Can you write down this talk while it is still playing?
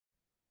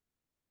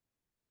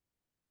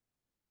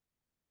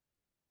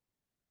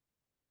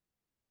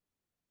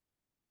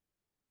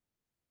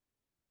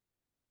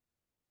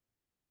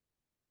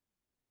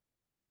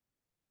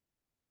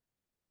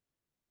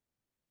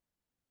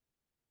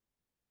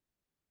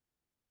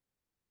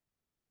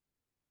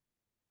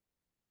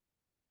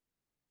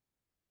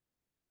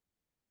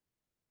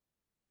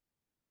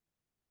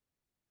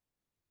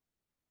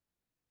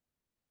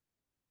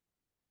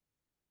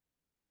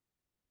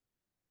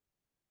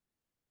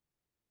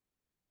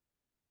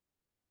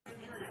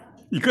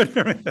You couldn't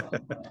hear me?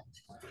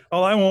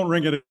 Oh, I won't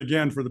ring it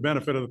again for the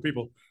benefit of the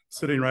people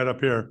sitting right up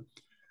here.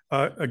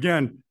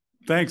 Again,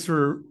 thanks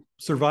for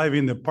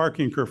surviving the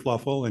parking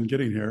kerfluffle and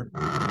getting here.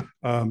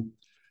 I'm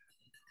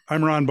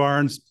Ron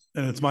Barnes,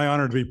 and it's my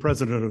honor to be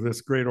president of this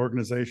great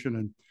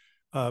organization.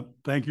 And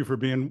thank you for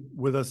being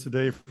with us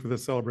today for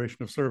this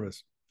celebration of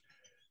service.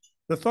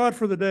 The thought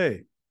for the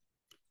day: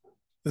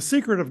 the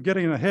secret of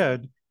getting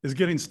ahead is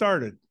getting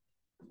started.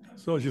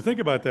 So as you think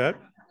about that,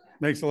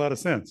 makes a lot of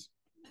sense.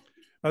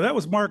 That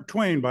was Mark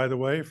Twain, by the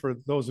way, for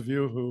those of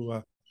you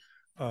who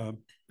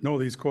know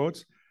these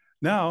quotes.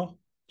 Now,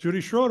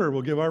 Judy Schroeder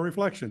will give our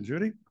reflection.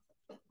 Judy?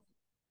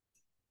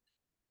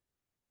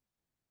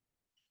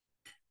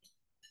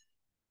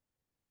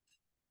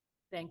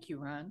 Thank you,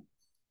 Ron.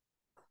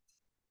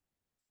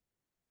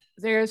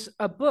 There's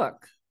a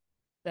book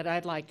that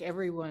I'd like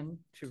everyone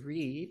to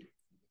read.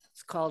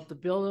 It's called The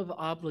Bill of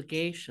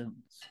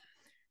Obligations.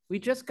 We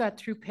just got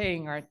through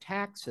paying our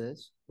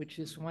taxes, which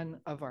is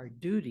one of our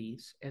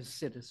duties as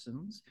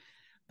citizens.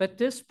 But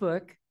this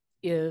book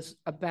is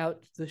about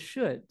the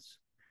shoulds,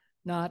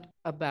 not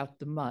about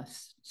the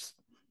musts.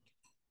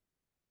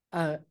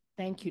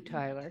 Thank you,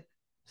 Tyler.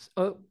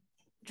 So,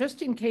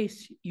 just in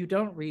case you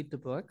don't read the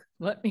book,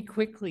 let me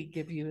quickly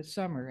give you a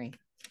summary.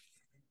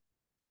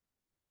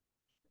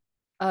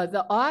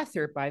 The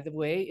author, by the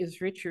way,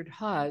 is Richard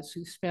Hawes,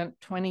 who spent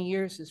 20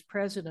 years as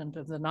president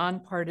of the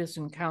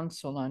Nonpartisan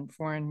Council on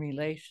Foreign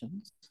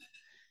Relations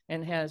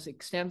and has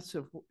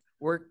extensive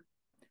worked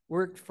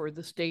for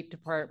the State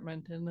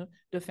Department and the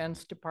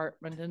Defense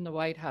Department and the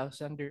White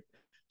House under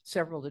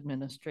several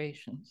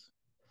administrations.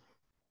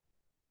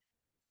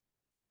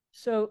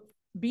 So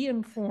be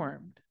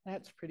informed.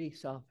 That's pretty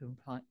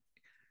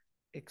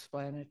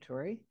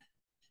self-explanatory.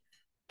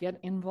 Get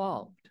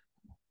involved.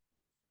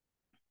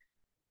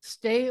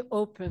 Stay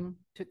open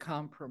to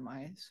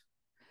compromise.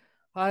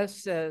 Hawes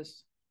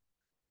says,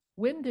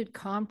 when did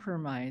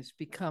compromise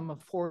become a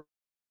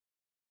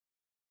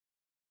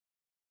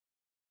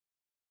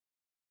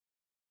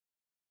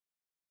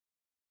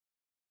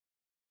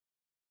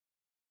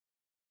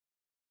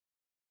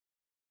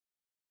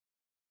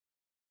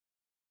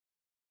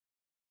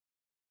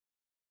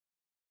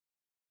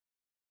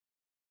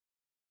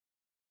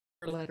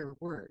four-letter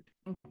word?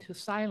 To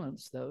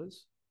silence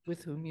those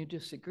with whom you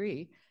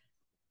disagree.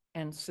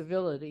 And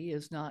civility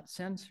is not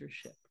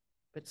censorship,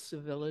 but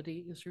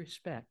civility is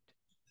respect.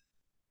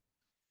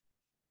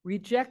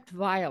 Reject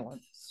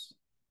violence.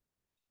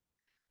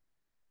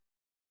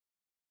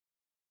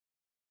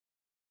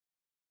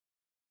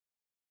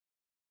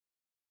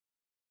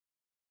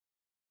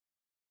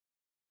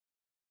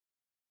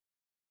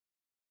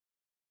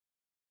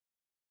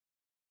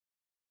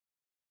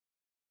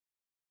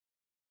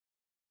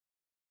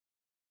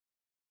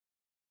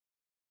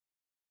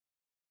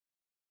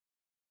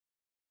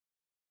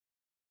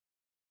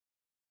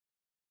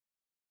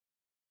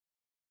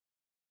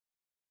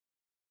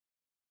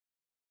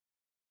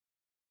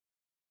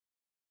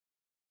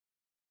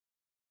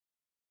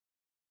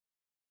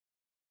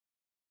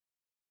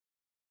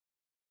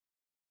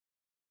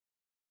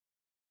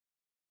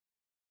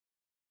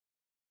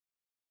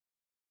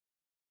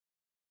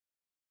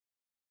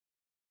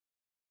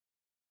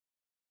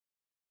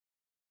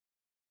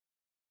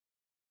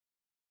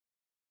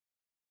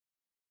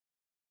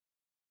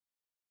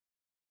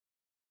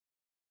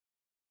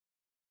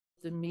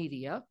 The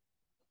media.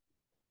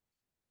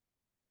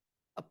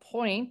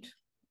 Appoint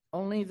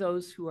only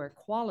those who are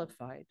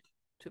qualified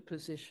to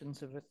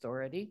positions of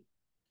authority.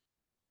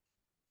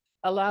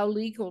 Allow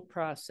legal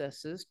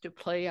processes to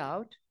play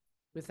out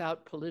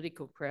without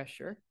political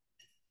pressure.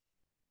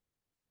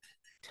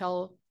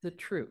 Tell the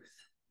truth.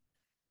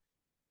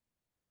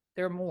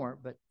 There are more,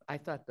 but I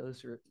thought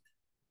those are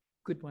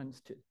good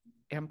ones to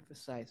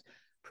emphasize.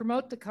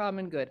 Promote the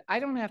common good. I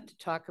don't have to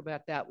talk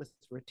about that with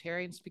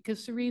Rotarians,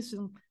 because the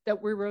reason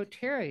that we're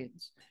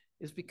Rotarians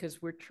is because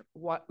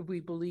we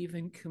believe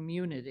in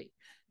community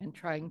and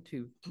trying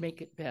to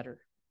make it better.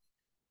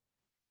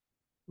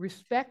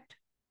 Respect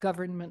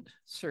government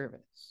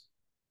service.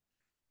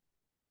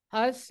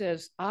 Hawes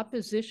says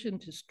opposition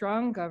to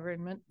strong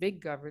government,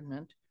 big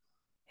government,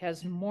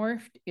 has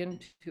morphed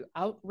into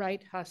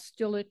outright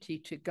hostility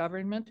to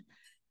government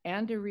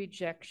and a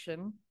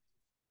rejection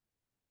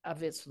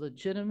of its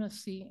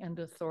legitimacy and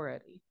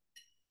authority.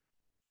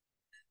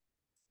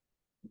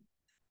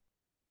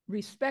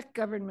 Respect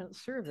government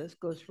service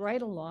goes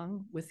right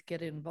along with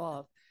get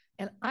involved.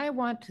 And I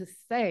want to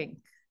thank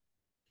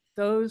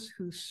those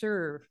who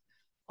serve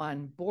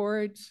on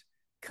boards,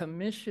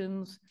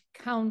 commissions,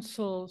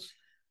 councils.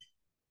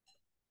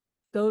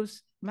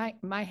 Those,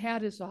 my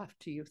hat is off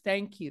to you.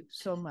 Thank you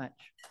so much.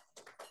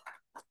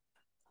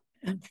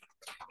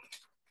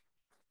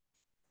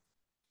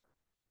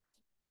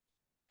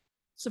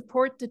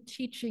 Support the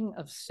teaching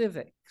of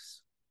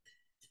civics.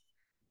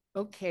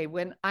 Okay,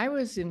 when I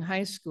was in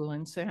high school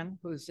in San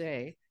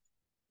Jose,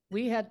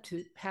 we had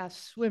to pass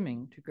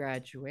swimming to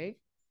graduate.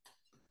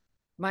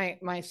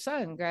 My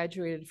son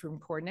graduated from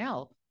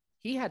Cornell.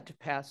 He had to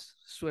pass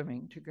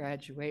swimming to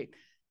graduate.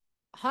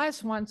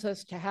 Haas wants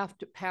us to have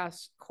to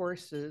pass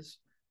courses,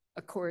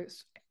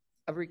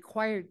 a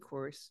required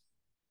course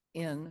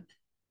in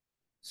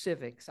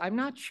civics. I'm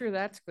not sure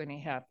that's going to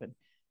happen,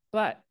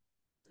 but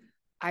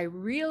I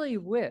really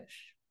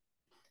wish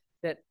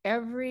that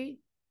every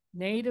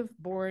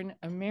native-born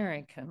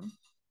American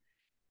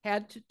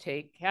had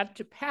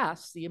to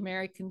pass the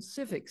American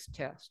civics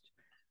test,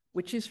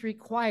 which is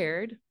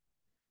required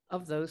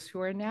of those who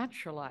are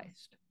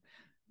naturalized.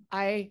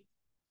 I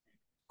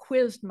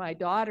quizzed my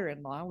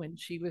daughter-in-law when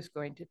she was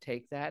going to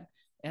take that,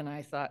 and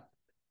I thought,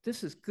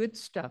 this is good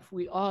stuff.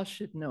 We all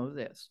should know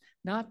this,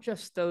 not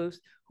just those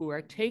who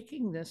are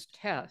taking this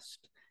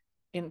test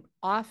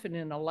often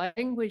in a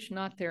language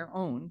not their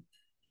own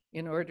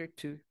in order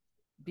to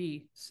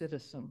be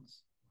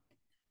citizens.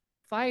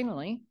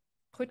 Finally,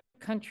 put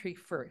country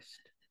first.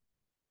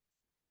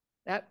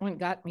 That one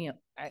got me,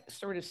 I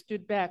sort of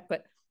stood back,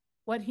 but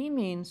what he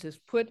means is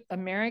put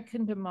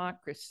American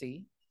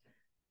democracy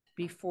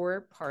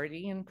before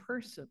party and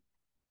person.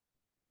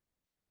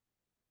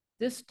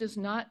 This does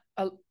not,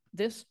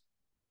 this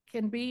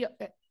can be,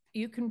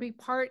 you can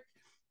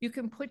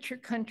put your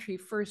country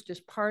first as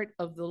part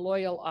of the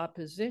loyal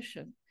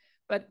opposition,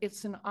 but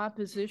it's an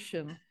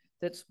opposition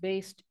that's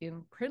based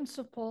in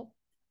principle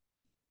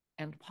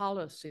and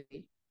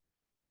policy,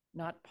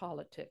 not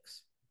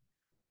politics.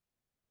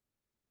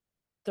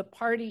 The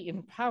party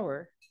in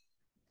power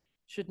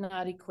should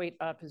not equate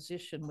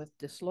opposition with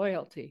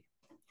disloyalty.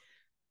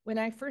 When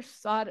I first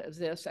thought of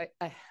this,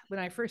 when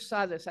I first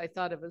saw this, I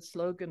thought of a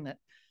slogan that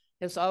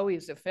has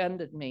always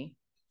offended me: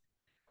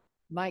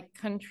 my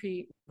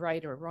country,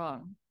 right or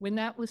wrong. When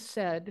that was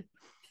said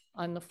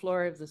on the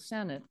floor of the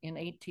Senate in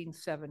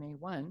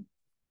 1871,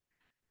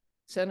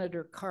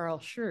 Senator Carl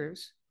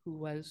Schurz, who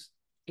was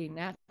a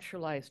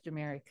naturalized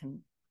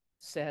American,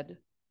 said,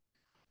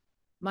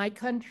 "My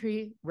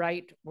country,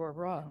 right or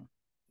wrong.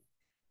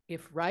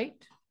 If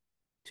right,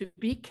 to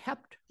be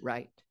kept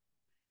right,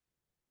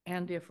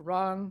 and if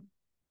wrong,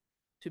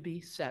 to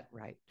be set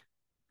right,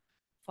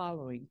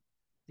 following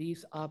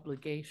these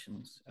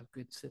obligations of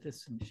good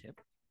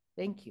citizenship."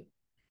 Thank you.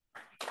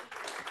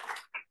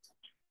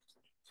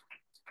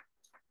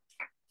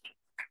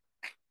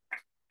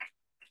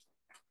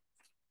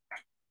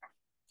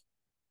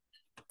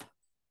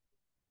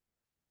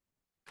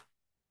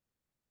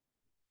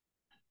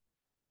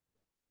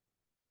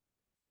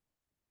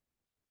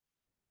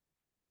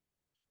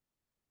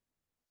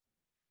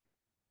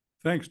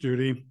 Thanks,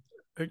 Judy.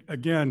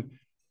 Again,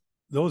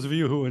 those of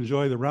you who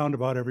enjoy the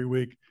roundabout every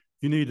week,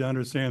 you need to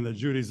understand that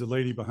Judy's the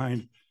lady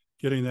behind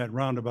getting that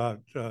roundabout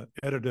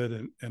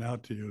edited and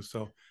out to you.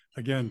 So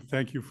again,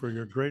 thank you for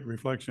your great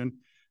reflection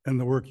and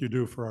the work you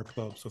do for our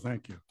club. So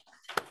thank you.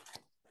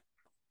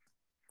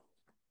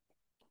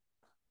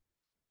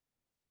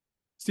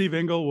 Steve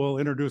Engel will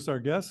introduce our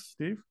guests.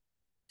 Steve.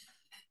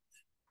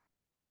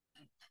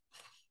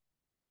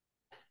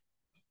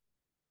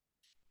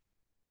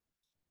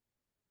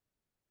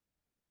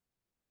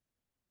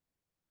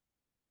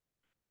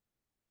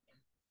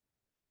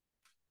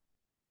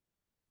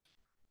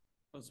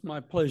 It's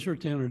my pleasure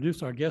to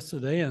introduce our guests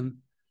today, and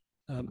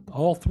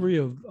all three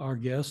of our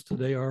guests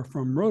today are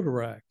from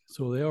Rotaract,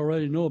 so they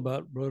already know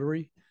about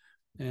Rotary.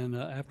 And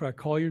after I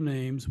call your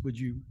names, would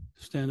you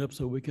stand up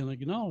so we can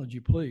acknowledge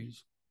you,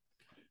 please?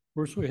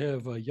 First, we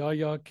have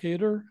Yahya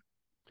Kader,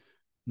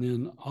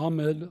 then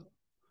Ahmed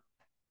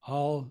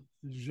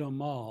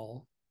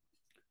Al-Jamal,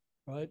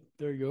 right,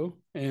 there you go,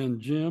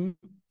 and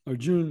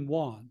June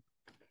Wan.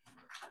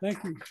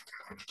 Thank you.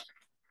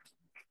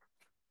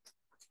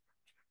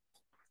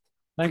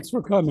 Thanks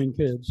for coming,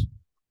 kids.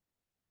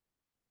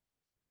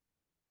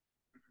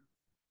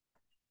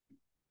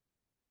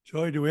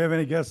 Joy, do we have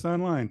any guests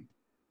online?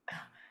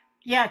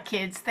 Yeah,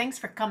 kids, thanks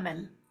for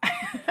coming.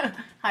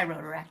 Hi,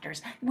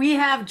 Rotaractors. We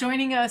have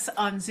joining us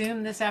on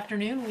Zoom this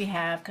afternoon, we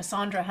have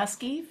Cassandra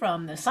Husky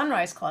from the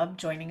Sunrise Club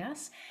joining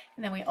us.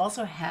 And then we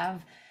also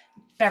have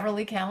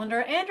Beverly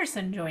Calendar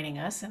Anderson joining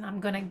us. And I'm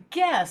going to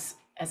guess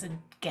as a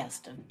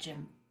guest of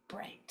Jim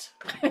Bright.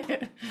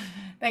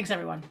 Thanks,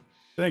 everyone.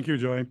 Thank you,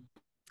 Joy.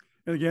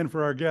 And again,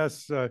 for our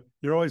guests,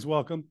 you're always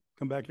welcome.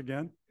 Come back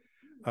again.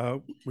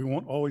 We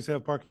won't always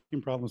have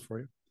parking problems for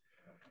you.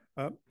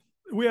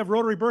 We have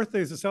Rotary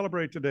birthdays to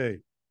celebrate today.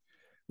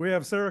 We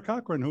have Sarah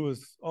Cochran, who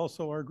is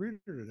also our greeter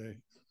today.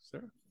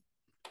 Sarah.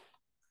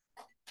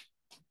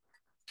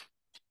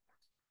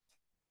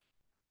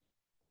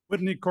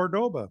 Whitney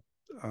Cordoba,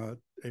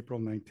 April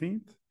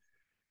 19th.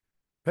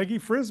 Peggy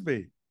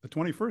Frisbee, the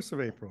 21st of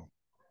April.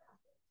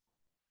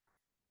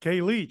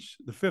 Kay Leach,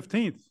 the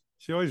 15th.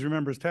 She always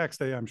remembers tax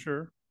day, I'm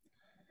sure.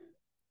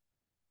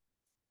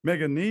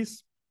 Megan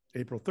Neese,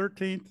 April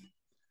 13th.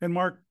 And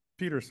Mark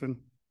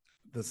Peterson,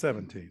 the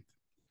 17th.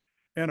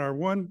 And our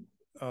one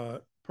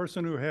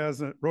person who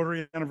has a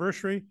Rotary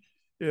anniversary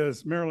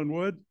is Marilyn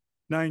Wood,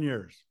 9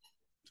 years.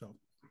 So.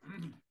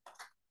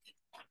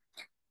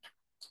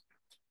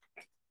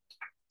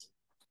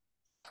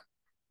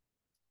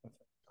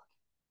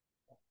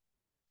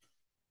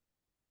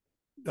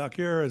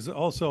 Dakir is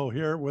also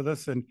here with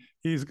us, and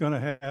he's going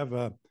to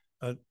have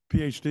a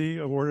PhD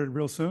awarded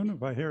real soon,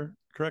 if I hear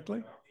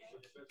correctly.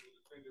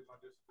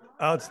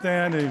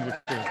 Outstanding.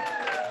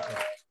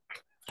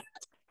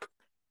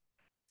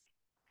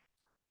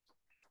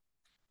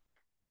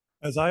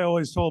 As I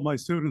always told my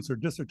students, their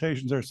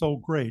dissertations are so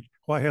great.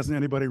 Why hasn't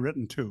anybody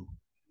written two?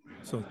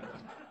 So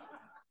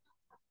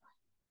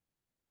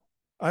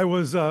my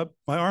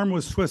arm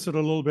was twisted a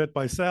little bit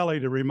by Sally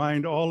to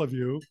remind all of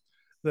you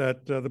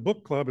that the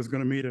book club is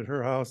going to meet at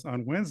her house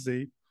on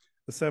Wednesday,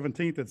 the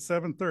 17th at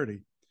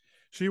 7:30.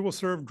 She will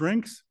serve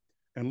drinks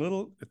and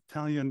little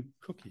Italian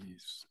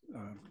cookies.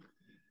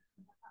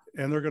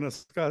 And they're going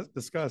to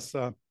discuss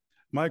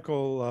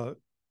Michael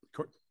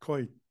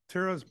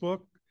Coitera's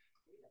book,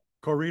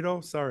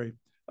 Corrido, sorry,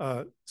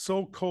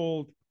 So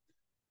Cold,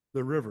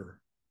 the River.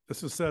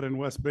 This is set in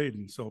West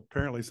Baden, so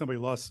apparently somebody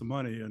lost some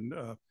money and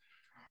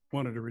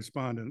wanted to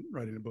respond in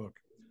writing a book.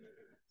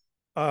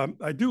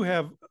 I do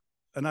have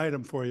an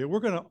item for you. We're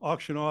going to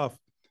auction off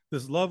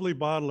this lovely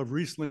bottle of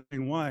Riesling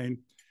wine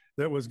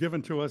that was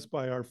given to us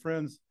by our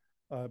friends,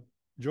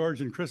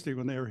 George and Christy,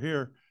 when they were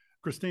here.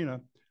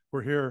 Christina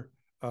were here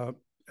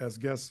as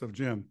guests of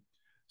Jim.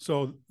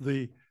 So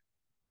the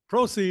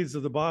proceeds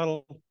of the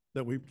bottle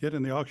that we get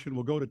in the auction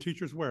will go to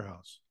Teachers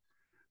Warehouse.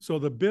 So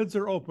the bids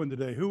are open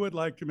today. Who would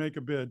like to make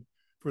a bid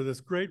for this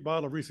great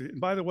bottle of Riesling?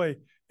 And by the way,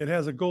 it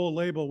has a gold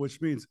label,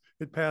 which means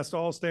it passed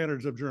all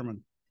standards of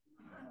German.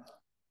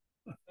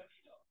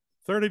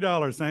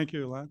 $30. Thank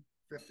you, Lon.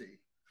 50.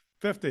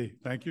 50.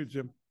 Thank you,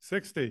 Jim.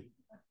 60.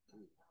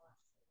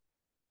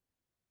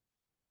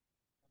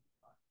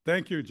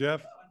 Thank you,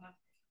 Jeff.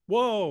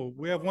 Whoa,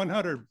 we have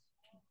 100.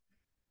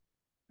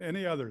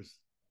 Any others?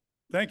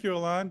 Thank you,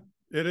 Alon.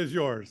 It is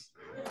yours.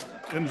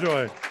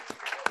 Enjoy.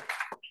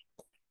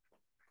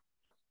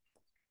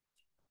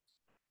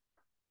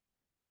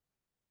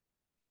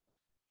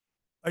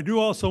 I do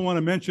also want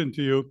to mention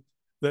to you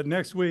that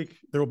next week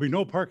there will be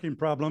no parking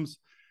problems.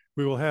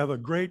 We will have a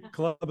great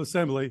club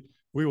assembly.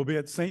 We will be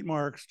at St.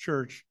 Mark's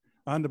Church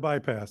on the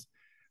bypass.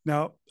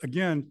 Now,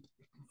 again,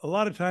 a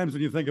lot of times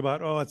when you think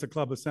about, oh, it's a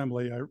club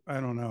assembly, I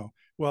don't know.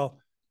 Well,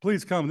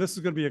 please come. This is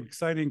going to be an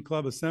exciting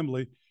club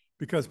assembly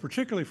because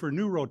particularly for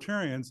new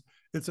Rotarians,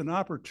 it's an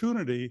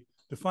opportunity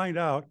to find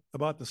out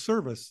about the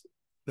service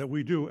that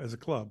we do as a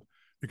club,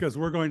 because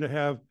we're going to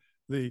have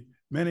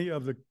many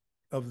of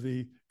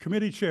the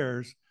committee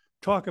chairs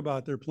talk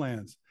about their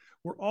plans.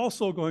 We're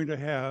also going to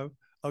have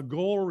a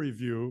goal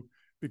review,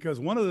 because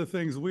one of the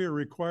things we are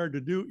required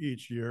to do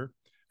each year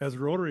as a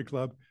Rotary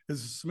Club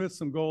is to submit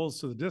some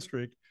goals to the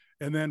district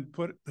and then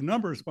put the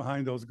numbers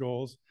behind those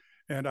goals.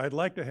 And I'd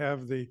like to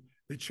have the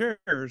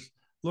chairs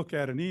look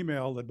at an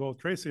email that both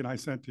Tracy and I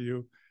sent to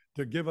you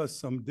to give us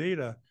some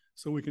data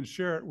so we can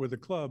share it with the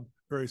club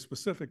very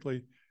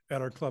specifically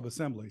at our club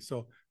assembly.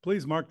 So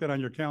please mark that on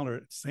your calendar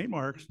at St.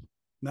 Mark's,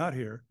 not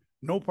here,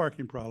 no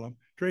parking problem.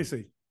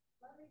 Tracy.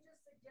 Let me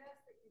just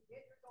suggest that you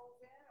get your goals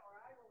in, or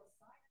I will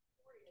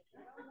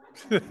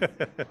assign it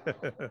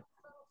for you.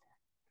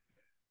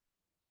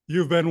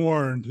 You've been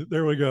warned.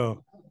 There we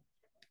go.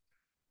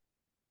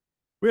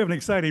 We have an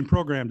exciting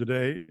program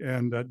today,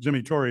 and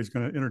Jimmy Torrey is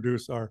going to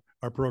introduce our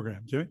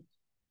program. Jimmy?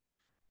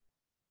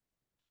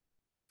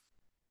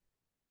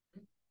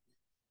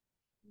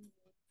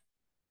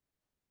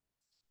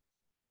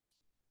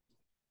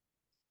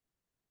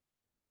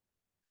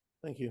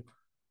 Thank you.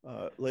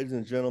 Ladies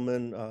and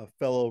gentlemen,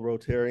 fellow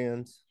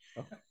Rotarians.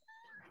 Oh,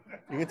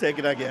 you can take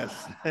it, I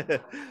guess.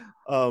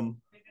 No,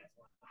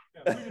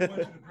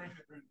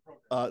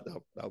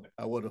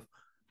 I would have.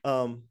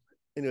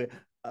 Anyway,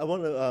 I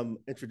want to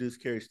introduce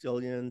Carrie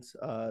Stillions,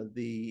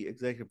 the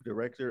executive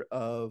director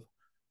of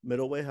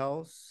Middleway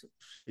House.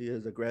 She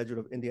is a graduate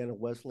of Indiana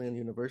Wesleyan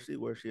University,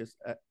 where she is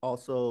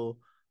also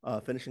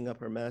finishing up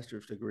her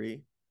master's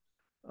degree.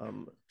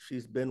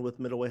 She's been with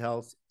Middleway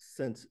House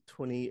since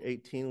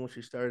 2018 when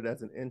she started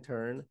as an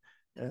intern.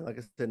 And like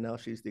I said, now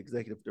she's the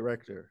executive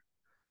director.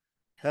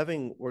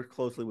 Having worked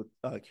closely with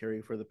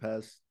Carrie for the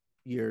past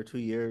year, 2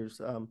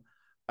 years,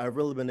 I've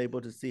really been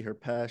able to see her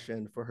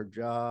passion for her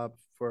job,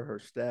 for her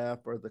staff,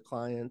 for the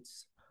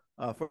clients,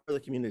 for the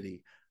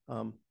community.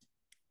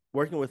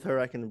 Working with her,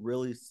 I can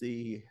really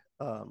see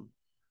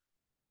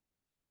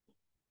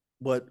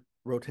what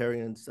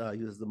Rotarians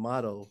use as the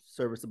motto,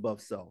 service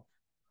above self.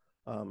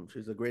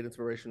 She's a great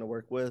inspiration to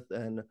work with,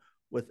 and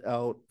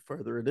without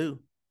further ado,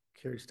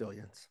 Carrie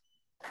Stillions.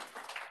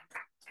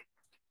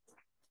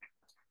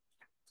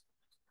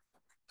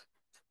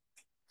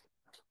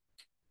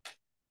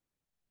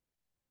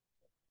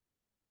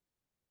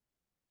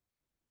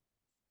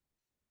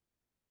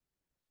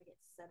 Get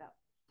set up.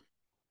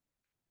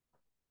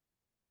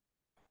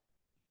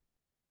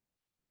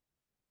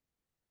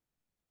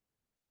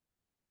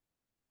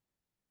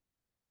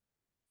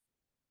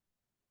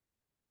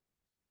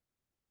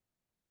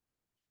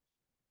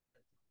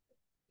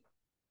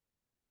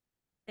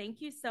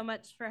 Thank you so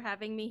much for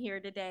having me here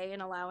today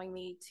and allowing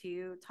me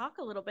to talk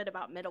a little bit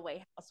about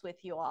Middleway House with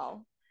you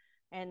all.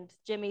 And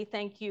Jimmy,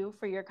 thank you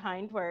for your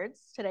kind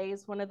words. Today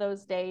is one of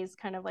those days,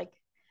 kind of like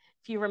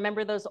if you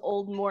remember those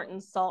old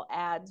Morton salt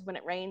ads, when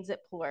it rains, it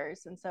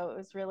pours. And so it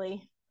was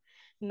really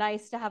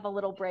nice to have a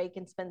little break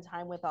and spend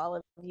time with all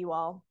of you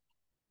all.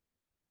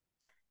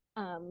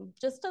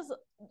 Just as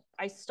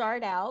I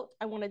start out,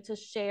 I wanted to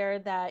share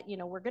that,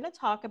 we're going to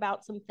talk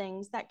about some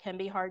things that can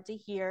be hard to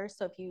hear.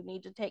 So if you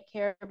need to take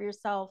care of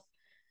yourself,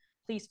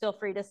 please feel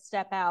free to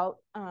step out,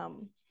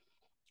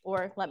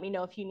 or let me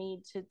know if you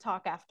need to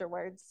talk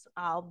afterwards.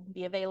 I'll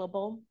be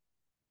available.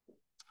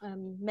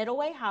 Middle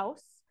Way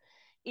House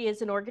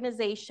is an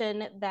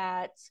organization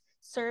that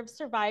serves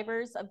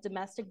survivors of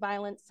domestic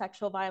violence,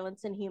 sexual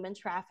violence, and human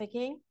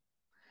trafficking.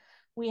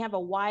 We have a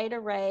wide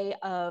array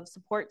of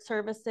support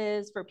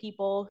services for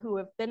people who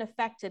have been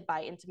affected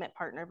by intimate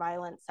partner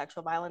violence,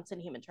 sexual violence,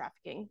 and human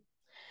trafficking.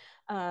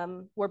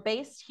 We're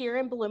based here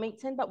in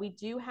Bloomington, but we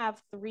do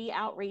have 3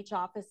 outreach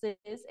offices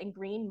in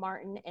Greene,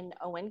 Martin, and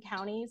Owen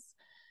counties.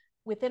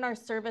 Within our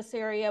service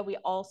area, we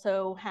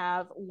also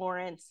have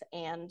Lawrence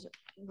and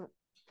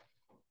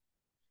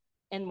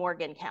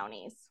Morgan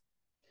counties.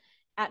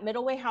 At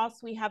Middle Way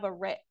House, we have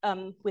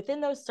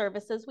within those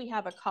services, we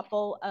have a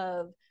couple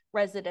of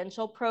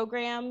residential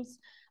programs.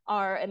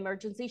 Our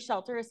emergency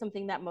shelter is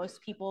something that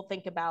most people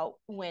think about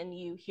when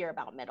you hear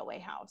about Middle Way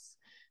House.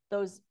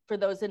 For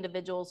those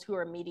individuals who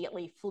are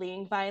immediately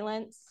fleeing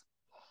violence.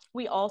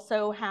 We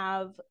also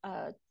have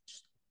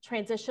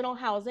transitional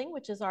housing,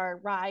 which is our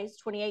RISE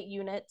 28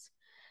 unit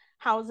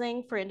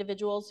housing for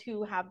individuals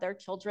who have their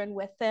children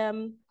with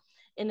them.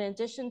 In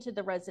addition to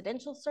the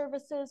residential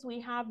services, we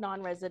have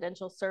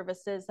non-residential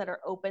services that are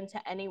open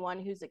to anyone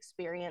who's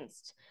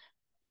experienced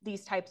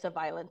these types of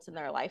violence in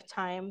their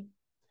lifetime.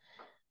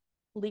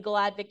 Legal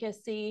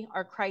advocacy,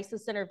 our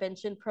crisis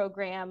intervention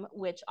program,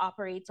 which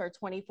operates our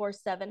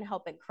 24/7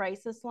 help and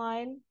crisis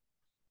line,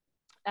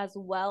 as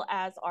well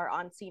as our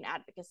on-scene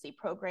advocacy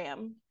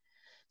program.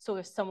 So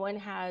if someone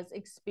has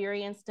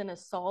experienced an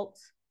assault,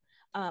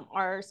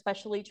 our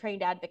specially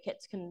trained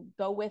advocates can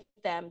go with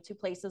them to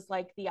places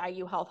like the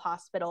IU Health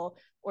Hospital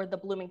or the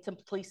Bloomington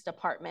Police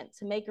Department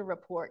to make a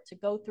report, to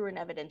go through an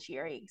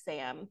evidentiary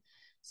exam.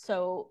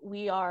 So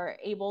we are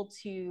able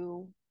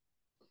to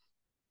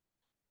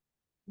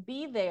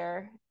be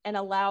there and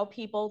allow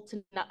people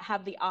to not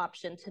have the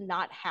option to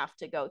not have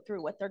to go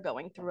through what they're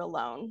going through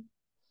alone.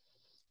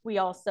 We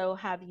also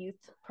have youth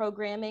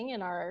programming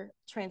in our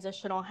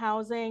transitional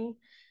housing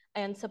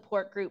and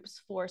support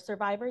groups for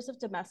survivors of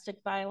domestic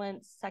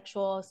violence,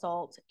 sexual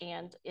assault,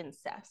 and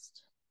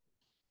incest.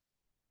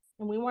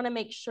 And we want to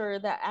make sure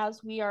that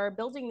as we are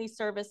building these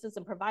services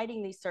and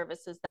providing these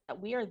services, that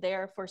we are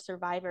there for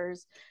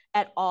survivors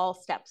at all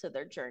steps of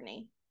their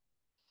journey.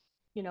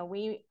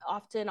 We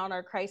often on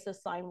our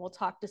crisis line will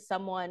talk to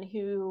someone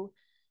who,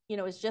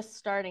 is just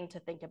starting to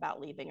think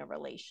about leaving a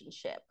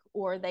relationship,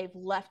 or they've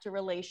left a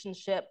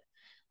relationship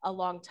a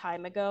long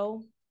time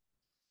ago.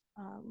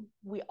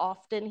 We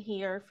often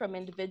hear from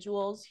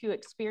individuals who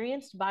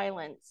experienced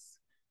violence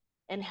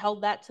and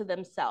held that to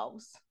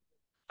themselves.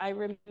 I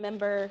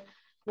remember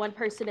one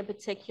person in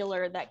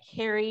particular that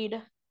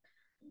carried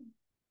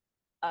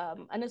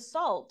an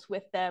assault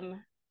with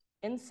them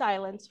in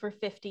silence for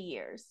 50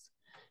 years.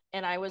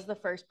 And I was the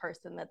first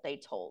person that they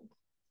told.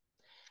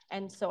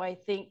 And so I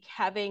think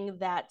having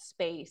that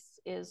space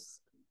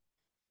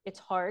it's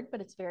hard,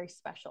 but it's very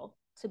special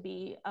to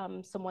be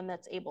someone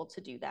that's able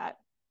to do that.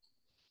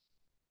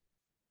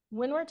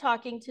 When we're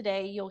talking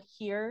today, you'll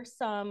hear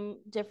some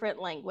different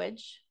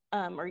language,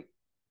 or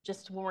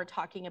just when we're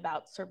talking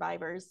about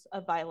survivors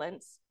of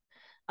violence,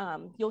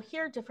 you'll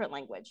hear different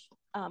language.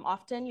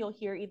 Often you'll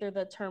hear either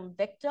the term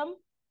victim,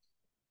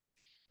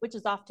 which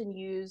is often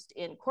used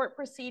in court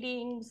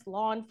proceedings.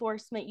 Law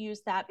enforcement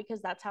use that because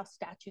that's how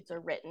statutes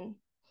are written.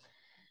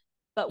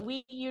 But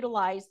we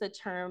utilize the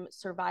term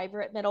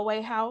survivor at Middle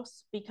Way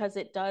House because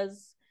it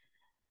does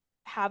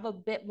have a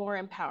bit more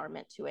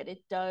empowerment to it.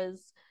 It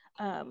does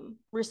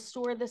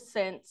restore the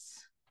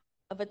sense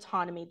of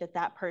autonomy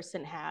that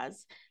person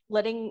has,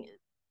 letting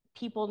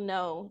people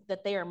know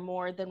that they are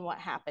more than what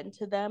happened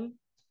to them.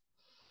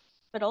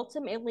 But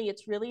ultimately,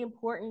 it's really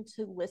important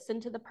to listen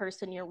to the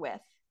person you're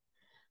with.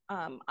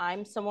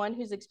 I'm someone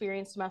who's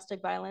experienced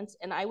domestic violence,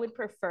 and I would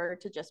prefer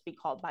to just be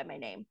called by my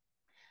name.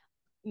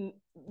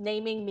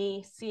 Naming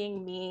me,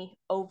 seeing me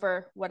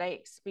over what I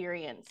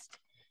experienced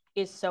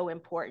is so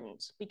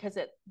important because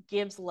it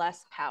gives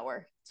less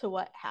power to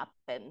what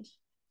happened.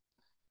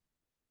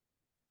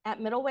 At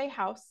Middle Way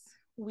House,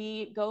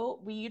 we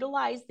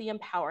utilize the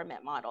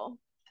empowerment model.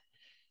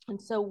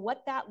 And so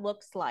what that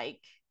looks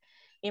like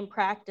in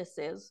practice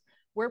is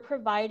we're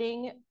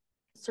providing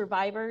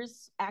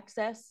survivors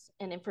access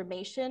and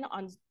information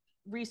on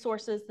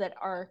resources that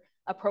are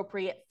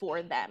appropriate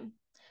for them.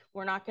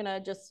 We're not going to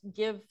just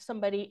give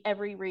somebody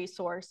every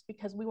resource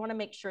because we want to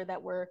make sure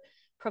that we're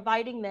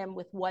providing them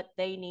with what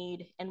they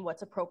need and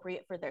what's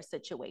appropriate for their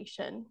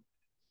situation.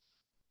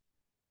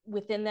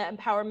 Within the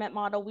empowerment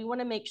model, we want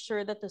to make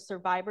sure that the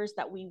survivors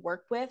that we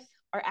work with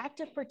are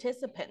active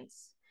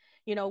participants.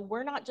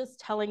 We're not just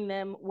telling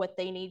them what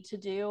they need to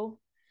do.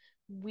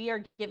 we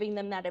are giving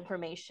them that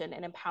information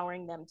and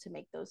empowering them to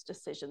make those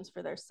decisions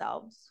for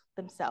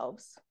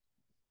themselves.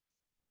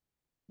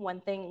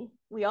 One thing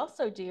we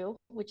also do,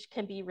 which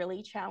can be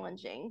really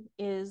challenging,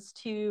 is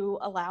to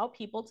allow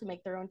people to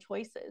make their own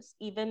choices,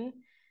 even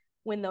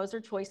when those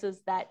are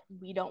choices that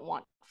we don't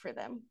want for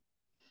them.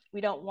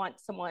 We don't want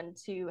someone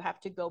to have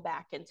to go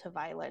back into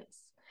violence.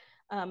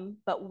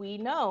 But we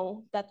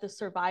know that the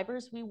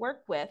survivors we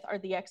work with are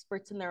the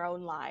experts in their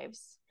own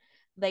lives.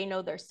 They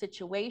know their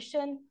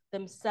situation,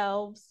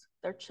 themselves,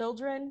 their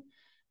children,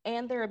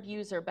 and their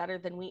abuser better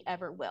than we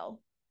ever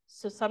will.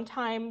 So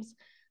sometimes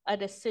a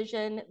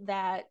decision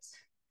that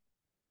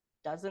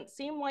doesn't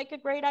seem like a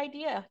great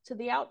idea to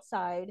the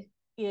outside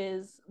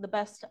is the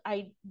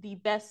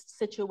best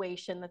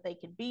situation that they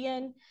could be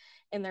in,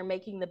 and they're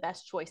making the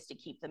best choice to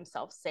keep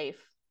themselves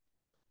safe.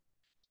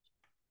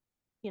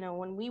 You know,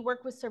 when we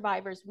work with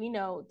survivors, we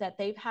know that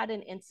they've had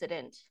an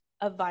incident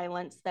of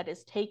violence that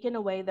has taken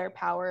away their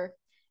power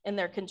and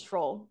their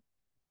control.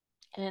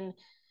 And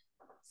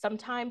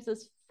sometimes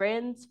as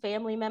friends,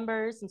 family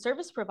members, and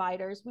service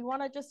providers, we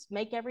want to just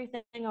make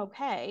everything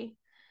okay.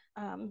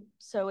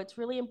 So it's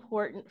really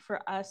important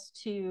for us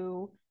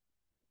to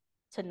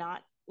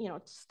not,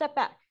 step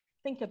back,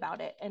 think about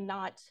it, and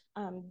not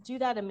do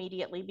that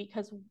immediately,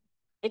 because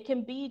it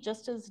can be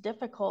just as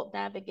difficult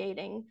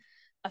navigating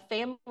a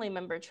family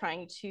member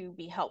trying to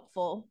be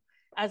helpful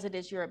as it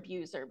is your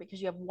abuser,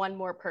 because you have one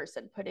more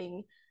person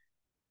putting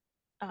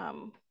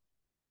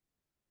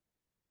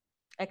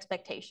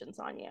expectations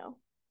on you.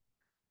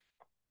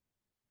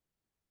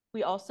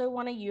 We also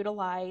want to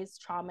utilize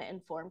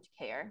trauma-informed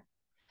care.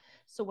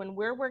 So when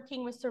we're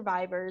working with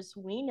survivors,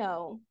 we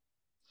know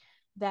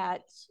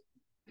that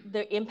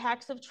the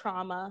impacts of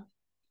trauma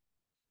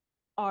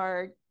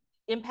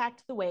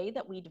impact the way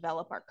that we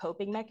develop our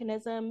coping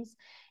mechanisms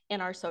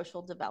and our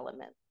social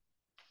development.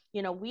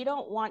 You know, we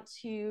don't want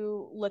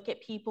to look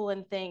at people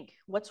and think,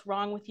 what's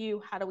wrong with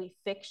you? How do we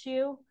fix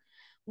you?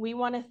 We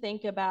want to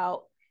think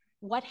about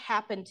what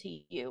happened to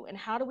you and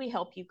how do we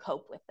help you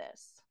cope with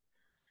this?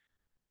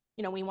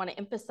 You know, we want to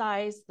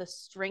emphasize the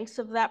strengths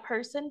of that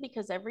person,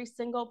 because every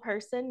single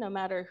person, no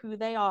matter who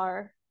they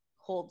are,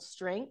 holds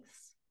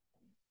strengths.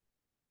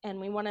 And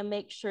we want to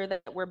make sure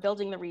that we're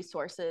building the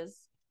resources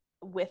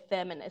with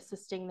them and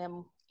assisting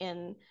them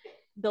in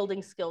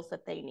building skills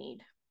that they need,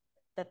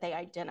 that they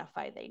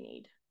identify they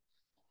need.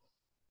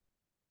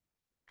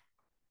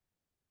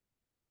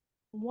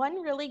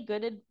 One really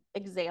good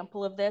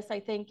example of this, I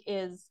think,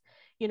 is,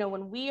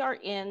 when we are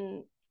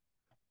in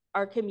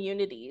our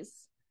communities,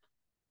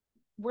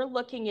 we're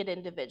looking at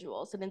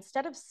individuals, and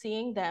instead of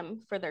seeing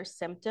them for their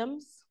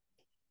symptoms,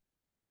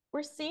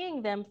 we're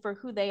seeing them for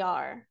who they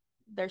are,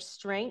 their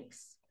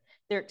strengths,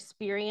 their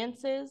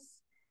experiences,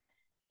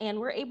 and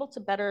we're able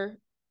to better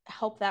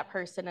help that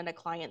person in a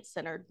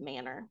client-centered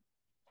manner.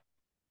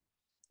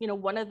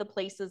 One of the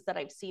places that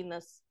I've seen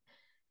this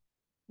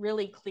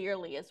really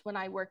clearly is when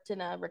I worked in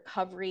a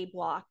recovery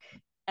block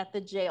at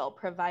the jail,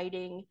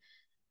 providing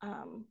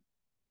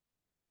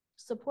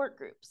support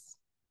groups.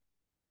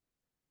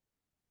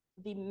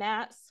 The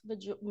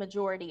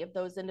majority of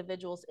those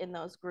individuals in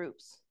those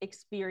groups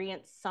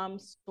experience some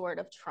sort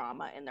of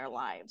trauma in their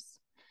lives.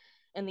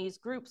 And these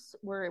groups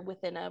were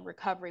within a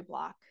recovery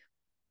block.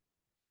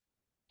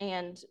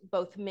 And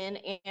both men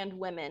and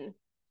women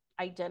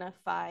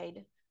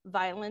identified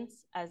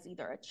violence as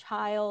either a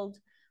child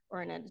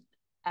or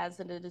as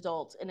an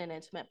adult in an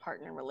intimate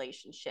partner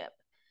relationship.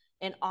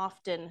 And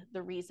often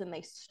the reason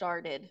they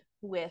started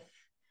with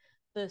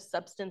the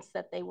substance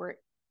that they were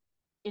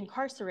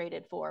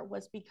incarcerated for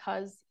was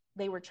because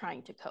they were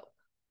trying to cope.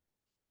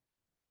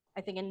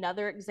 I think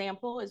another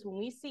example is when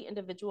we see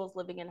individuals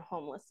living in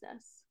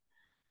homelessness.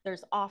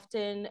 There's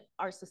often,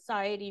 our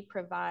society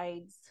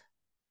provides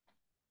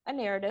a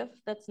narrative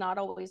that's not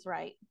always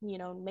right,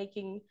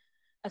 making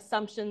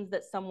assumptions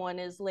that someone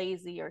is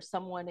lazy or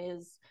someone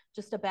is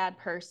just a bad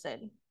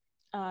person.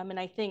 And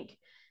I think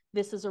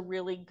this is a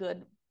really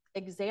good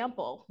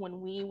example. When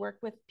we work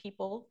with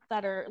people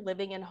that are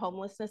living in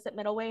homelessness at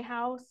Middleway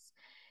House,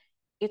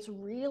 it's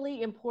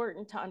really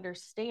important to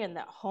understand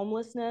that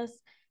homelessness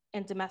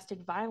and domestic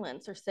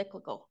violence are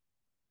cyclical.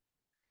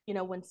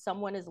 When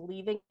someone is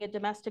leaving a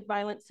domestic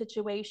violence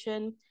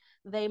situation,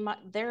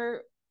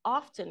 they're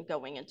often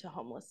going into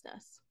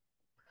homelessness.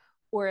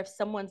 Or if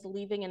someone's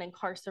leaving an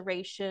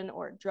incarceration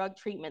or a drug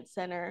treatment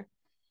center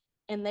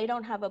and they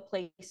don't have a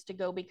place to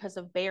go because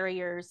of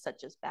barriers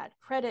such as bad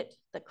credit,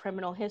 the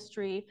criminal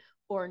history,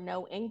 or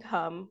no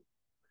income,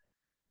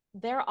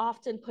 they're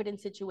often put in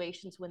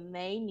situations when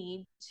they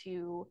need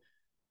to,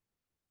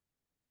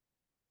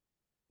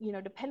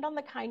 depend on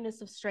the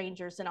kindness of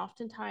strangers. And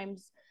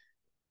oftentimes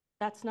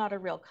that's not a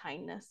real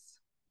kindness.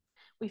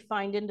 We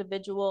find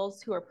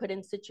individuals who are put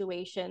in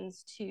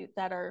situations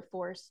that are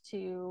forced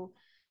to,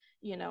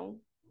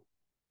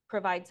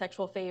 provide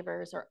sexual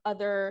favors or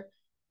other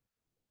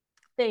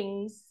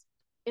things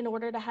in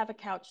order to have a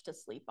couch to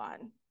sleep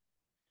on.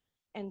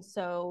 And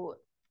so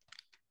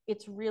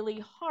it's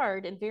really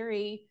hard and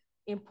very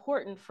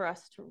important for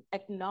us to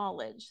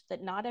acknowledge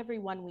that not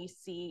everyone we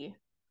see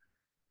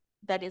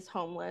that is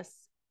homeless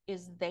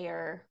is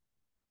there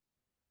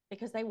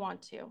because they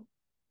want to.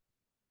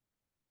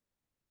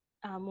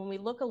 When we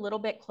look a little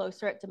bit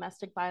closer at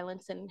domestic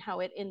violence and how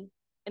it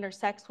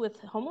intersects with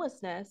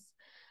homelessness,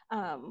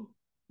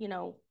 you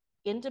know,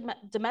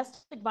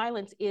 domestic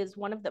violence is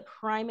one of the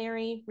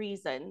primary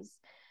reasons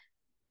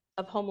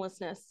of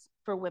homelessness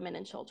for women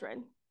and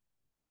children.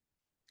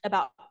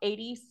 About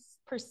 80%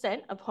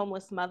 of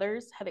homeless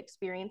mothers have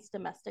experienced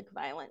domestic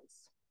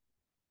violence.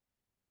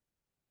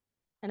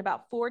 And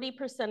about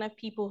 40% of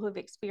people who have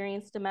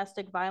experienced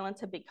domestic violence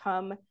have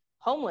become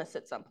homeless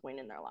at some point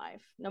in their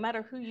life, no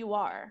matter who you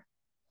are.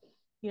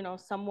 You know,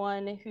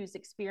 someone who's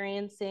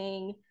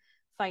experiencing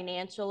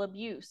financial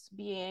abuse,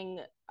 being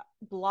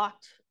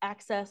blocked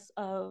access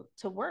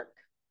to work.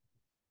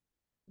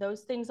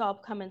 Those things all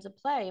come into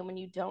play. And when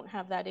you don't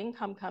have that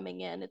income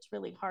coming in, it's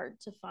really hard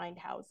to find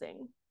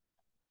housing.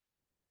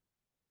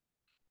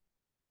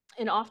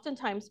 And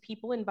oftentimes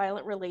people in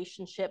violent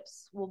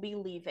relationships will be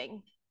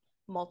leaving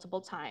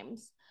multiple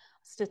times.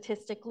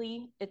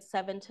 Statistically, it's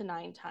 7 to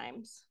 9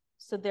 times.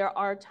 So there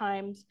are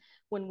times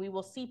when we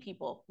will see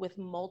people with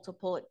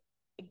multiple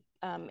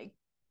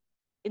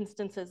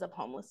instances of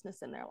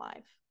homelessness in their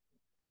life.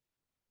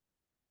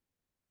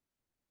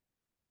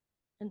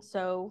 And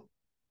so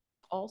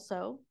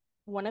also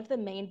one of the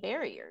main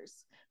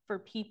barriers for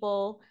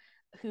people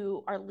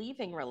who are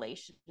leaving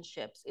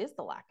relationships is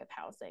the lack of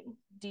housing.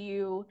 Do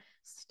you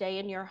stay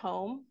in your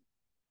home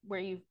where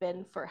you've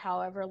been for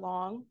however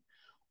long?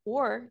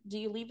 Or do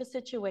you leave a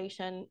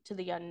situation to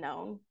the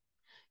unknown,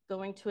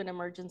 going to an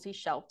emergency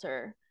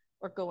shelter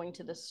or going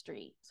to the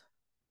street?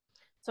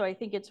 So I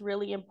think it's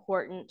really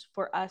important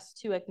for us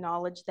to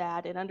acknowledge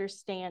that and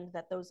understand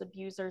that those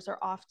abusers are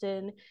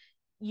often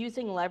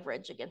using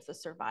leverage against the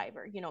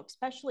survivor, you know,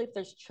 especially if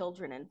there's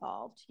children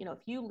involved. You know,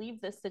 if you leave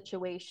this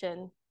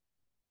situation,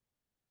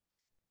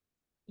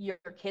 your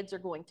kids are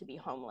going to be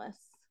homeless.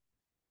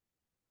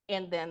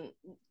 And then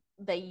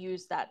they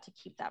use that to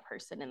keep that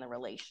person in the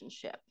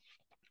relationship.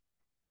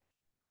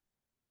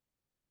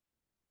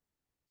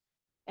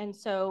 And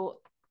so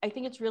I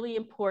think it's really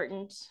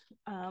important,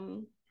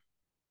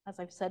 as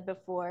I've said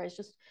before, is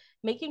just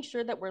making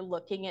sure that we're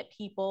looking at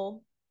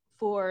people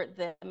for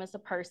them as a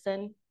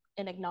person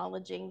and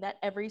acknowledging that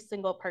every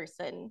single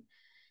person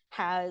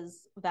has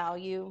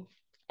value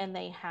and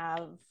they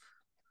have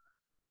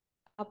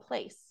a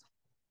place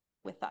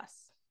with us.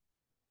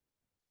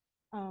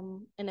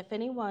 And if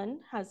anyone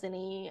has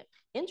any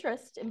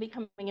interest in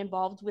becoming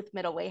involved with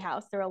Middle Way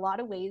House, there are a lot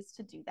of ways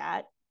to do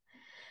that.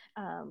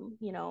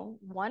 You know,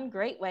 one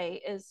great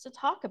way is to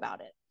talk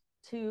about it,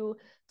 to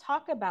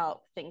talk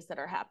about things that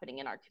are happening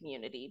in our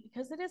community,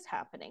 because it is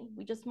happening.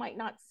 We just might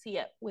not see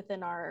it with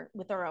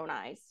our own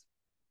eyes.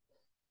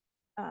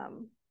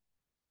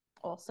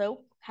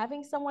 Also,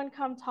 having someone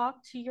come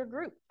talk to your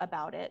group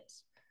about it,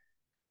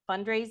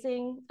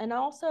 fundraising, and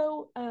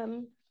also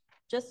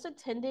just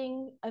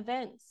attending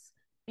events,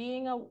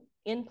 being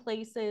in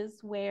places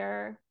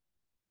where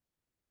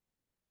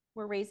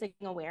we're raising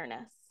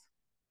awareness.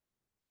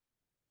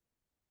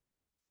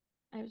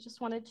 I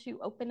just wanted to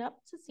open up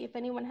to see if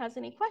anyone has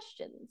any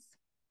questions.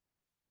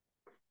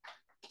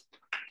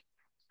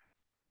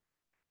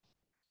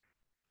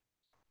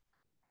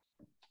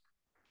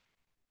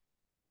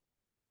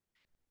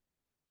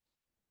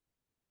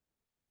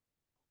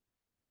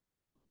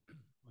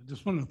 I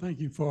just want to thank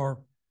you for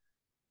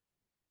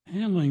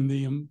handling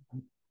the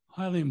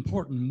highly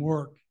important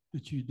work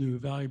that you do,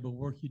 valuable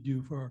work you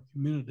do for our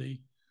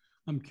community.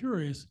 I'm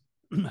curious,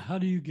 how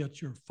do you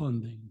get your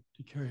funding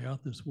to carry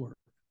out this work?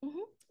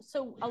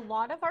 So a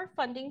lot of our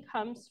funding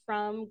comes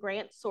from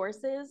grant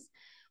sources.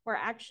 We're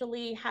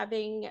actually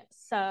having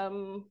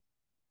some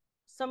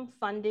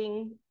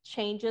funding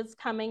changes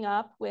coming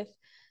up with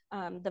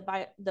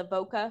the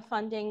VOCA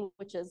funding,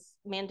 which is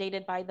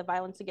mandated by the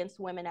Violence Against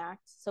Women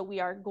Act. So we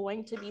are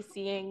going to be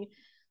seeing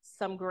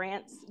some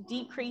grants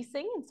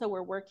decreasing. And so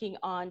we're working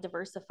on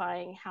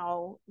diversifying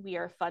how we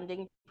are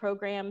funding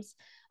programs.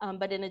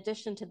 But in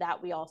addition to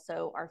that, we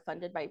also are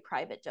funded by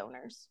private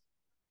donors.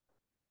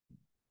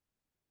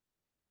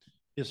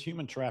 Is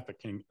human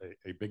trafficking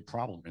a big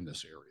problem in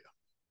this area?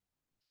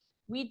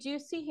 We do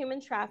see human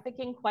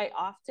trafficking quite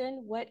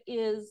often. What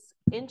is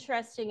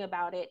interesting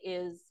about it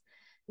is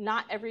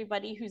not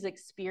everybody who's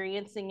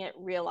experiencing it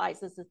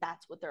realizes that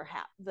that's what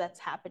that's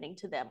happening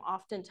to them.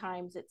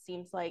 Oftentimes it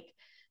seems like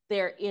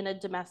they're in a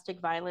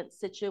domestic violence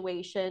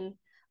situation.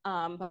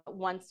 But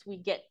once we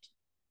get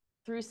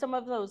through some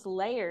of those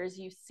layers,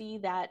 you see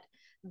that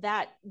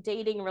that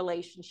dating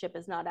relationship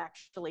is not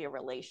actually a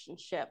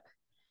relationship.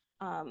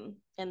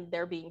 And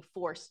they're being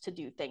forced to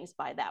do things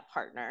by that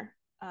partner,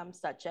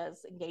 such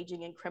as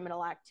engaging in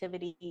criminal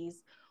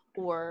activities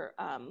or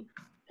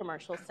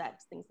commercial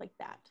sex, things like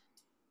that.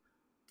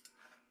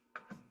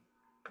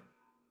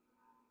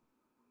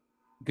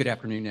 Good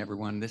afternoon,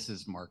 everyone. This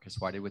is Marcus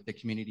Whitey with the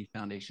Community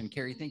Foundation.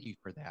 Carrie, thank you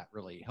for that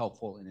really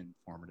helpful and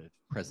informative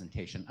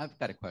presentation. I've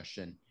got a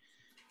question.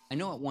 I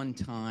know at one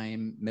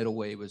time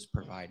Middleway was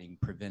providing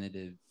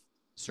preventative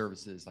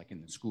services like in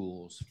the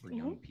schools for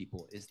young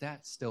people. Is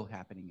that still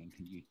happening? And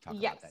can you talk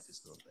about that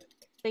just a little bit?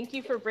 Thank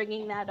you for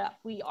bringing that up.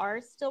 We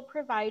are still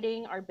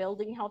providing our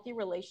Building Healthy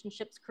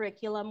Relationships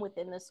curriculum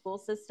within the school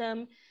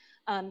system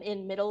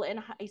in middle and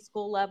high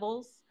school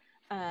levels.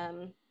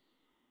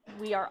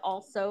 We are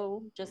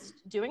also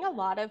just doing a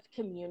lot of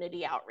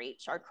community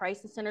outreach. Our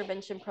crisis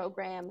intervention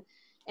program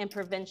and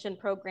prevention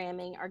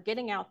programming are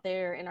getting out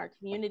there in our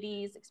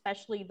communities,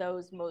 especially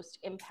those most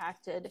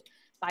impacted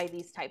by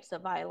these types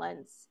of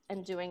violence,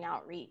 and doing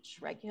outreach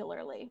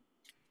regularly.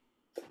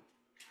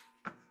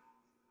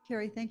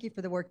 Carrie, thank you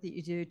for the work that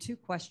you do. Two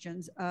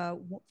questions.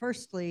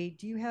 Firstly,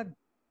 do you have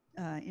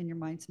in your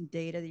mind some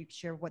data that you can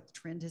share what the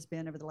trend has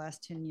been over the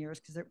last 10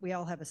 years? Because we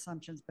all have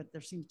assumptions, but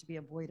there seems to be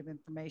a void of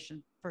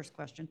information. First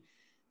question.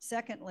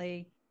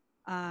 Secondly,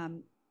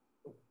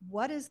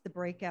 what is the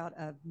breakout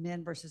of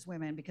men versus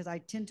women? Because I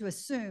tend to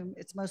assume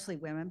it's mostly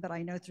women, but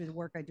I know through the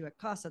work I do at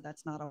CASA,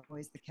 that's not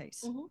always the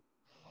case.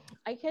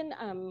 I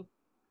can,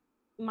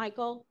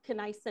 Michael, can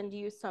I send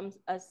you some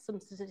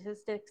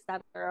statistics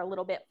that are a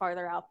little bit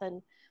farther out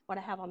than what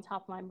I have on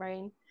top of my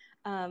brain?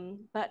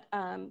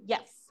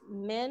 Yes,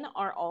 men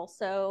are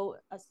also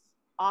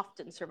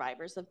often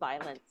survivors of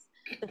violence.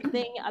 The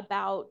thing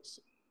about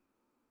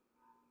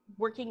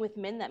working with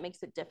men that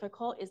makes it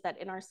difficult is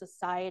that in our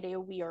society,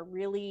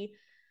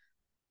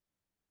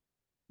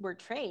 we're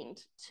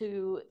trained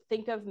to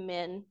think of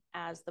men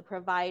as the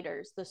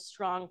providers, the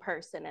strong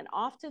person. And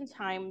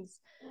oftentimes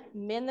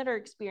men that are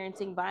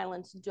experiencing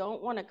violence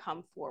don't want to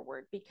come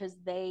forward because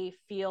they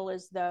feel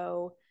as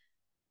though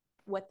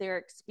what they're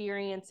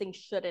experiencing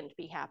shouldn't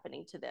be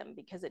happening to them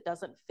because it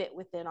doesn't fit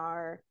within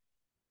our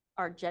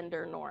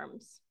gender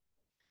norms.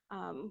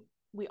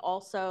 We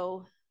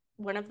also,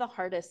 one of the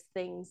hardest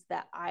things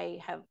that I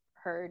have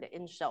heard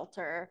in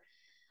shelter,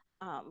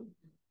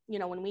 you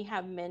know, when we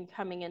have men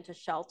coming into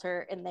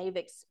shelter and they've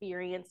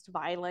experienced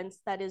violence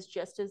that is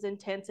just as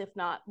intense, if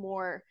not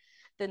more,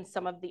 than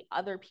some of the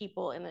other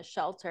people in the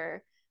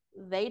shelter,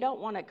 they don't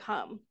want to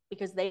come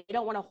because they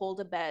don't want to hold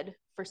a bed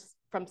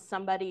from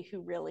somebody who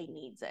really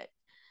needs it.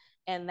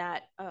 And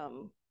that,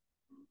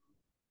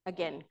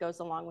 again, goes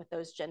along with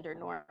those gender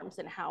norms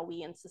and how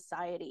we in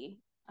society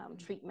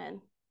treat men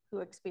who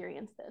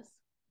experience this.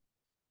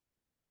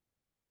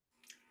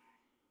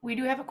 We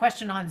do have a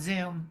question on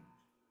Zoom.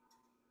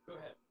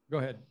 Go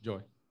ahead,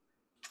 Joy.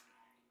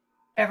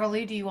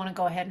 Beverly, do you want to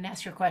go ahead and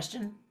ask your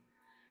question?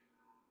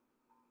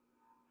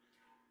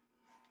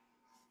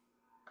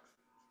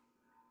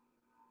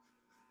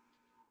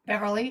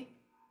 Beverly?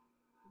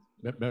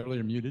 Beverly,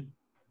 you're muted.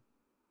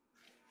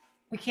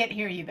 We can't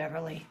hear you,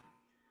 Beverly.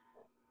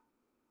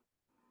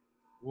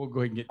 We'll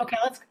go ahead and get. Okay,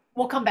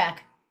 we'll come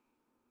back.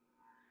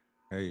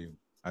 Hey,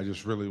 I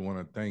just really want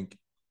to thank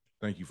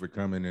you for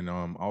coming. And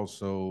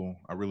also,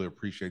 I really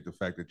appreciate the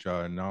fact that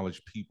y'all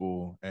acknowledge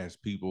people as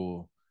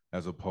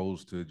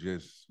opposed to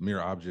just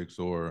mere objects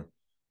or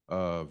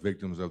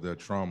victims of their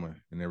trauma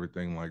and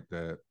everything like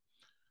that.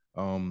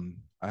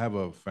 I have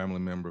a family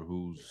member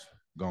who's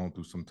gone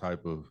through some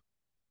type of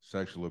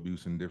sexual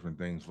abuse and different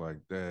things like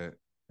that.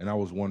 And I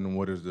was wondering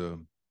what is the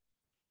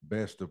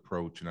best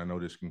approach, and I know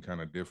this can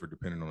kind of differ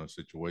depending on the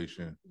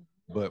situation,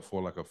 but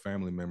for like a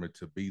family member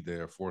to be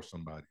there for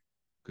somebody,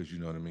 because you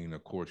know what I mean?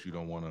 Of course, you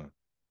don't want to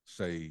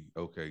say,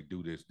 okay,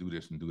 do this,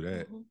 and do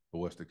that, but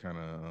what's the kind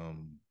of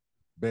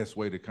best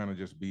way to kind of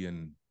just be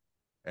an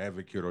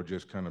advocate or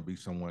just kind of be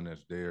someone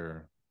that's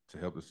there to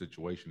help the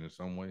situation in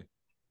some way?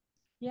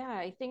 Yeah,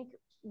 I think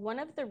one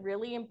of the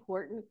really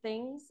important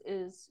things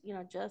is, you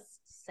know,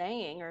 just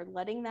saying or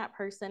letting that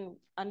person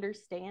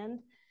understand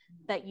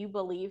that you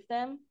believe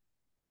them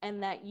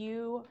and that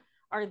you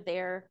are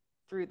there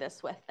through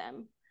this with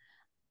them,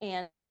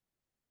 and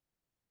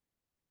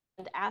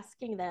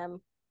asking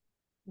them,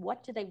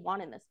 what do they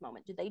want in this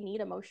moment? Do they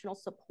need emotional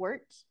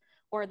support,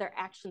 or are there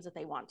actions that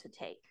they want to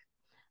take?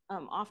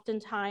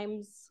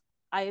 Oftentimes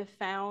I have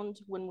found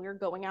when we're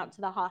going out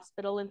to the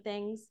hospital and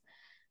things,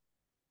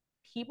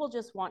 people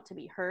just want to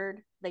be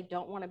heard. They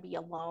don't want to be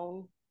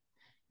alone.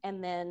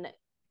 And then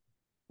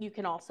you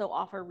can also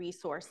offer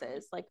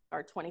resources like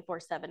our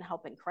 24/7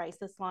 help in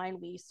crisis line.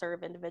 We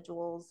serve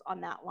individuals on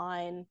that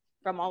line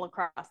from all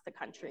across the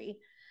country.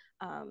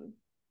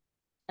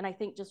 And I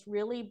think just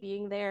really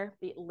being there,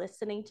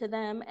 listening to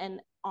them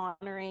and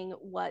honoring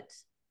what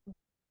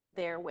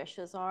their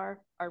wishes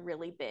are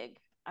really big.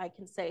 I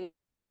can say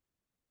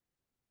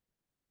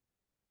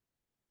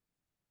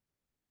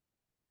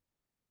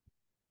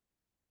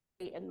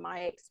in my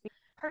experience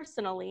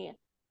personally,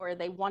 where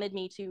they wanted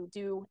me to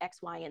do X,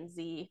 Y, and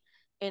Z,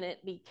 and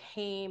it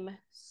became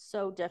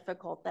so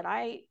difficult that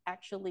I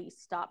actually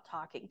stopped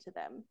talking to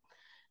them.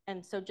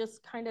 And so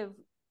just kind of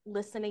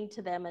listening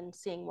to them and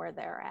seeing where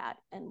they're at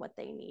and what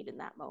they need in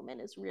that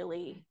moment is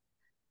really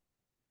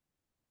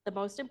the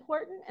most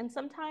important. And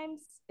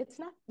sometimes it's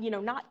not, you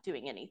know, not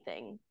doing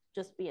anything,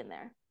 just being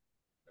there.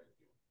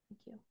 Thank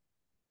you.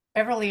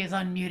 Beverly is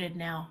unmuted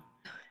now.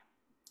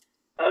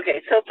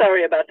 Okay, so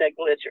sorry about that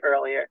glitch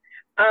earlier.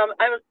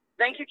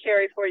 Thank you,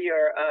 Carrie, for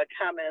your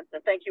comments,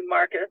 and thank you,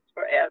 Marcus,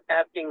 for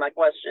asking my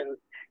questions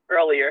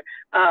earlier.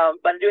 But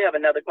I do have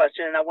another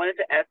question, and I wanted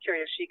to ask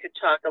Carrie if she could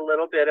talk a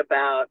little bit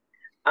about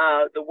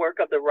the work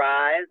of the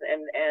RISE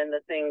and the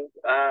things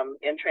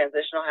in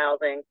transitional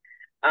housing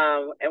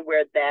and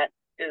where that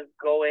is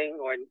going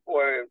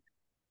or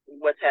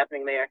what's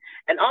happening there.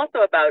 And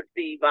also about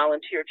the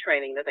volunteer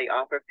training that they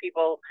offer. If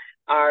people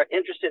are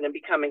interested in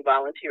becoming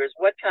volunteers,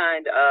 what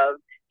kind of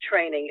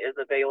training is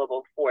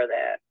available for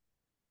that?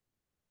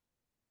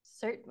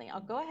 Certainly. I'll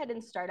go ahead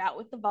and start out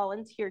with the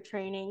volunteer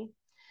training.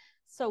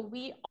 So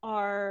we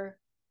are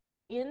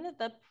in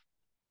the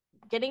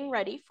getting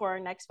ready for our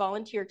next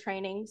volunteer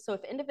training. So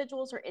if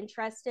individuals are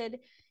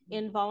interested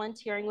in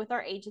volunteering with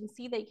our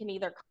agency, they can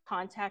either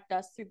contact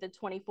us through the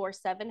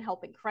 24/7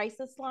 Help in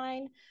Crisis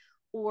line,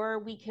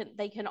 or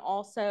they can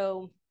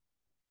also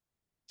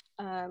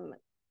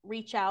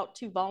reach out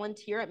to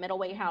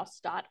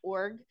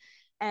volunteer@middlewayhouse.org,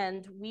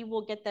 and we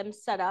will get them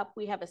set up.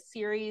 We have a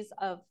series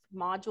of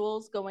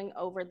modules going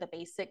over the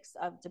basics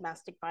of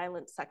domestic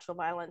violence, sexual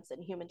violence,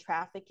 and human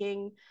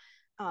trafficking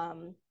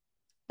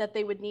that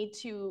they would need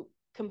to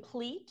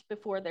complete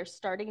before they're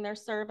starting their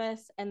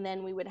service. And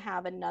then we would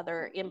have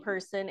another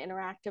in-person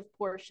interactive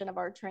portion of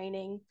our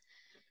training.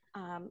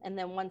 And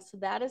then once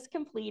that is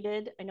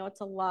completed, I know it's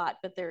a lot,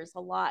 but there's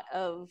a lot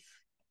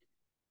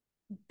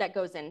that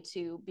goes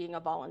into being a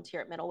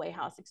volunteer at Middle Way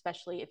House,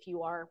 especially if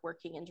you are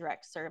working in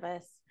direct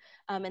service.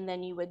 And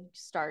then you would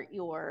start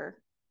your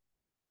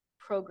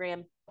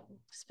program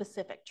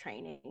specific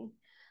training.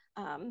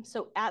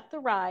 So at the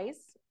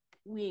RISE,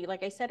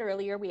 like I said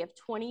earlier, we have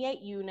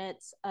 28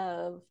 units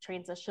of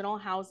transitional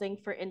housing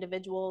for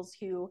individuals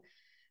who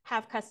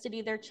have custody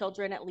of their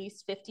children at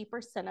least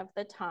 50% of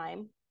the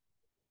time.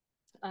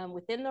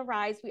 Within the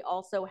RISE, we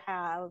also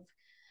have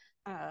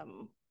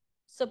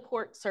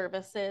support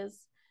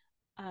services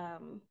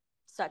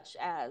such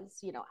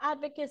as,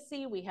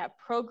 advocacy. We have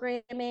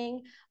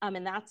programming,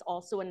 and that's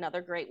also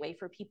another great way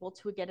for people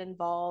to get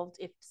involved.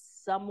 If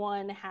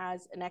someone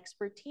has an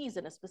expertise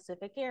in a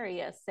specific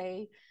area,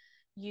 say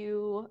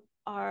you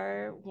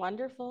are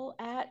wonderful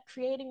at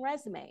creating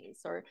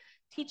resumes or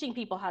teaching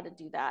people how to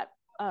do that,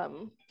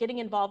 getting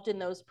involved in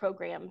those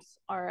programs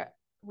are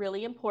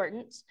really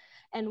important.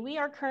 And we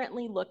are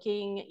currently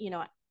looking,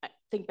 I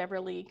think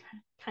Beverly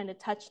kind of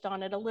touched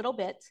on it a little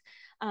bit,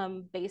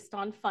 based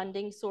on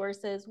funding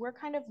sources. We're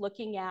kind of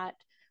looking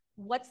at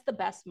what's the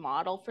best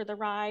model for the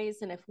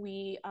RISE, and if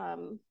we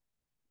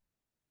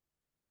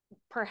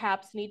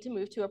perhaps need to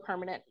move to a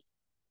permanent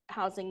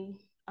housing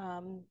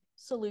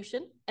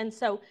solution. And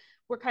so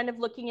we're kind of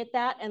looking at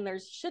that, and there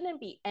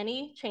shouldn't be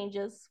any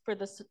changes for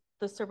the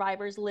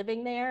survivors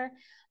living there.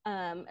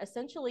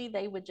 Essentially,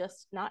 they would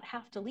just not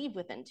have to leave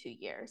within 2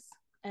 years.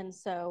 And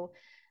so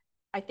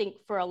I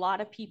think for a lot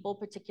of people,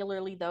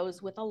 particularly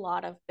those with a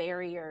lot of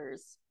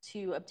barriers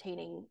to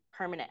obtaining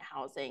permanent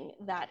housing,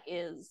 that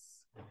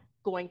is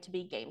going to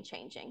be game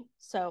changing.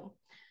 So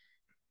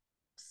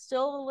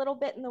still a little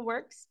bit in the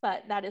works,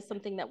 but that is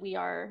something that we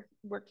are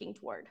working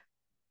toward.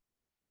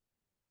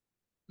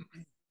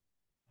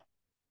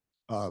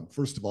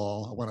 First of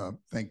all, I want to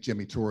thank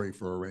Jimmy Torrey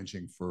for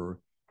arranging for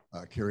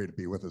Carrie to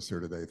be with us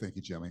here today. Thank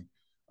you, Jimmy.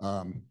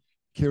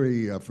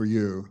 Carrie, for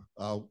you,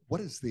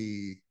 what is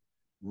the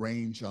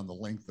range on the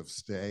length of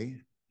stay?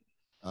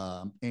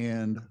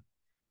 And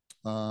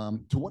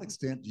to what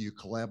extent do you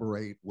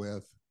collaborate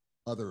with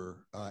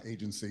other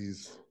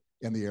agencies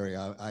in the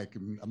area? I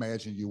can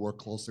imagine you work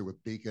closely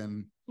with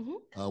Beacon,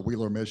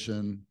 Wheeler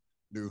Mission,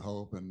 New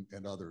Hope,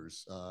 and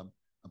others. I'm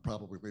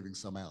probably leaving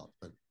some out,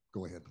 but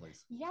go ahead,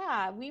 please.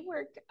 Yeah, we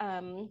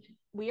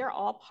are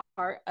all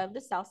part of the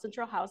South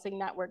Central Housing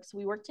Network. So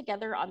we work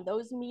together on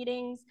those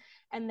meetings.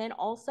 And then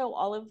also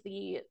all of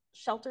the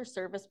shelter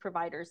service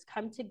providers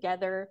come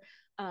together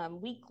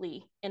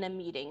weekly in a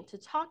meeting to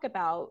talk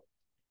about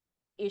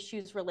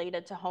issues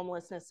related to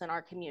homelessness in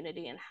our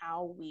community and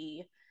how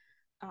we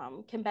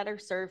can better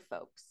serve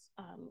folks.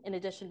 In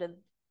addition to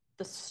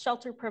the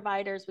shelter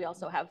providers, we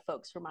also have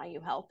folks from IU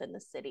Health in the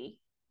city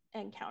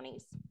and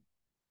counties.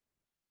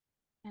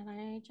 And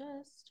I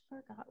just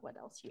forgot what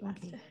else you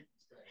asked.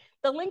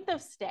 The length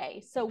of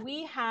stay. So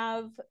we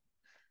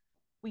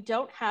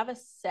don't have a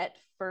set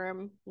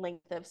firm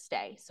length of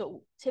stay.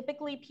 So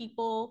typically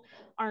people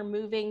are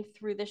moving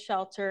through the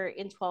shelter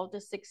in 12 to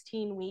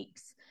 16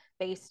 weeks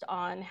based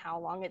on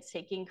how long it's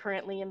taking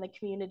currently in the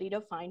community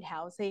to find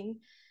housing.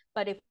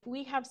 But if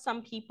we have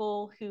some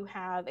people who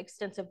have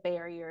extensive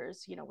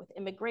barriers, with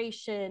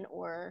immigration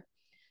or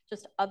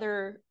just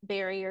other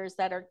barriers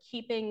that are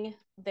keeping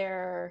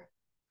their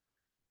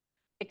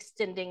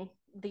extending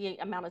the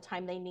amount of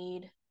time they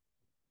need,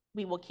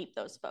 we will keep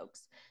those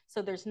folks.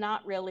 So there's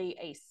not really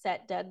a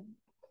set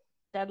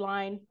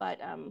deadline,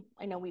 but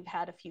I know we've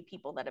had a few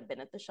people that have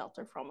been at the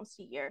shelter for almost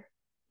a year.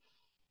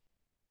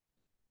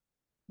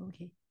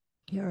 Okay,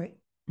 Carrie,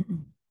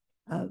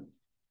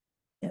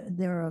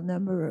 there are a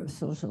number of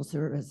social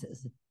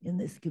services in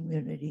this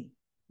community,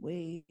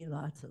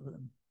 lots of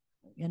them.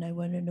 And I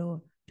want to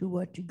know to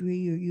what degree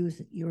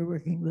you're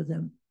working with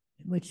them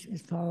which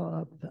is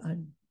follow up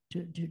on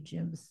to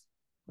Jim's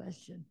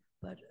question.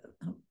 But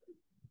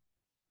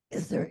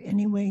is there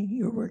anyone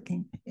you're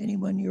working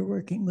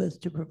with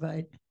to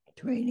provide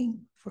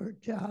training for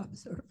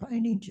jobs or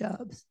finding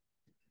jobs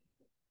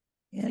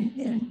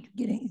and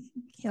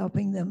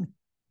helping them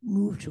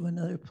move to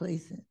another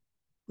place,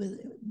 with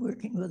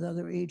working with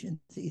other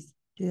agencies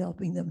to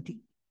helping them to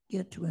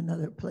get to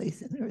another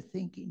place, and they're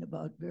thinking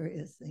about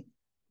various things,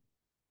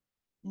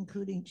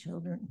 including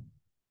children,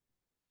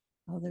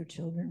 how their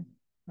children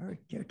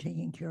they're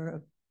taken care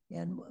of,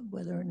 and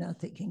whether or not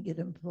they can get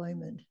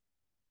employment.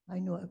 I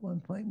know at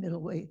one point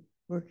Middle Way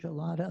worked a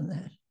lot on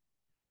that.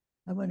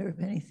 I wonder if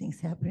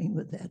anything's happening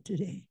with that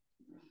today.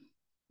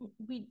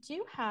 We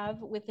do have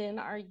within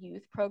our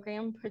youth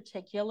program,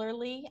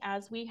 particularly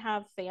as we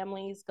have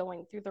families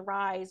going through the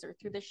RISE or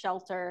through the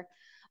shelter,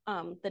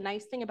 the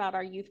nice thing about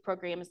our youth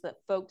program is that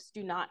folks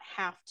do not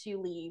have to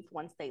leave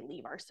once they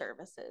leave our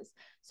services.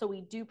 So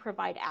we do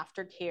provide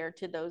aftercare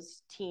to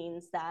those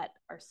teens that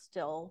are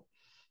still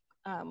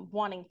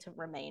wanting to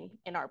remain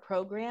in our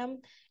program.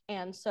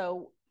 And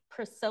so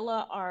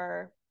Priscilla,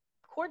 our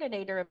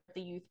coordinator of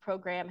the youth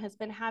program, has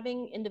been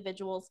having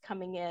individuals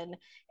coming in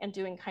and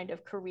doing kind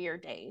of career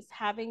days,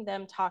 having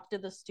them talk to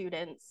the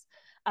students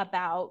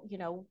about, you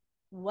know,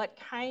 what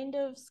kind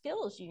of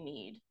skills you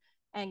need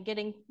and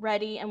getting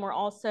ready. And we're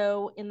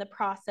also in the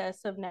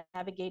process of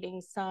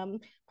navigating some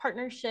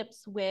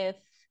partnerships with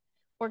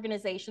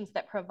organizations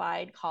that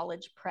provide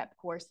college prep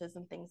courses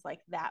and things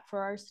like that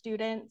for our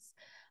students.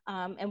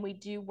 And we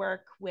do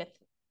work with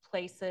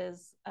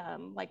places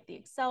like the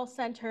Excel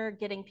Center,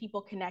 getting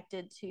people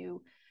connected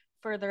to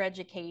further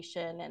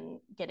education and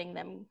getting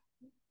them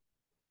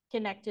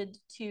connected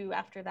to,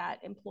 after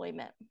that,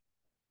 employment.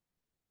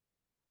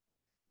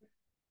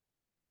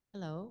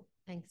 Hello,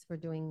 thanks for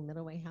doing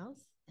Middle Way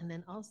House. And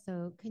then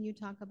also, can you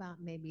talk about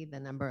maybe the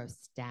number of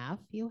staff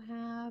you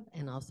have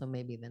and also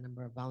maybe the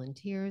number of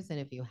volunteers? And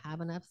if you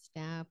have enough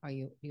staff,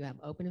 do you have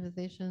open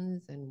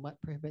positions, and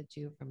what prohibits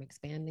you from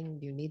expanding?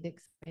 Do you need to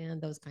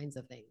expand? Those kinds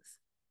of things.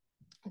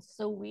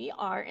 So we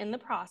are in the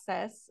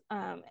process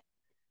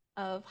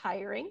of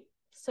hiring.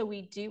 So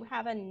we do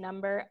have a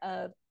number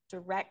of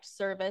direct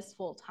service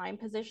full-time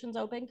positions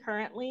open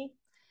currently.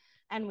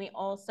 And we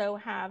also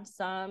have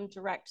some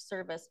direct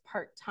service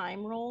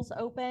part-time roles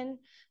open,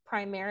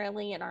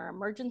 primarily in our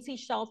emergency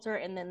shelter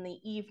and then the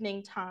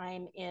evening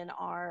time in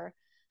our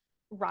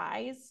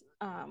RISE.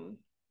 And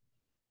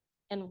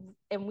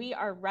we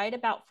are right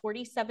about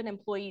 47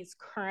 employees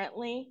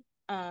currently.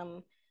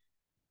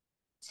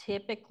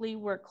 Typically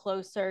we're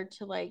closer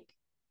to like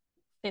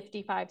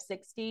 55,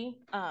 60,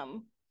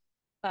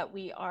 but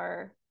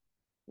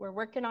we're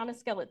working on a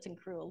skeleton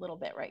crew a little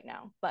bit right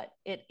now, but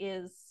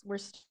we're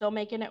still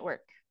making it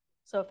work.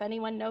 So if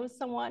anyone knows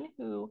someone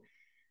who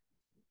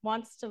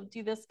wants to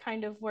do this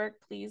kind of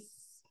work, please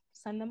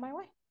send them my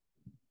way.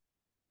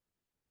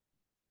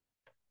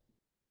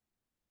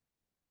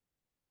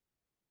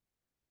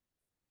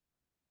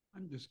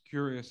 I'm just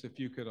curious if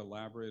you could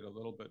elaborate a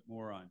little bit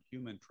more on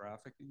human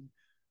trafficking.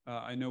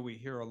 I know we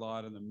hear a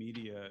lot in the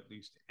media, at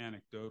least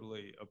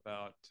anecdotally,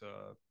 about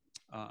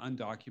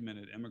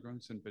undocumented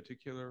immigrants in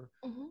particular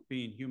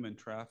being human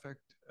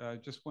trafficked.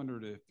 Just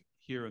wondered if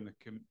here in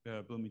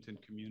the Bloomington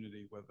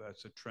community, whether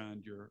that's a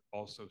trend you're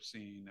also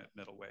seeing at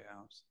Middle Way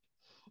House.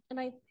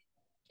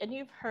 And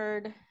you've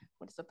heard,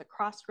 what is it, the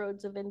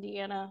crossroads of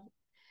Indiana.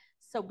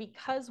 So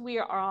because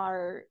we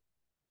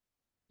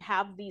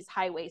have these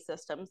highway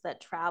systems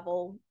that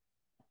travel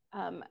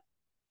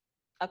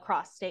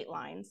across state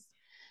lines,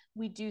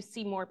 we do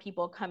see more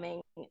people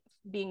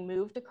being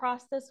moved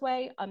across this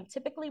way.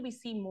 Typically, we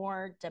see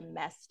more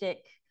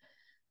domestic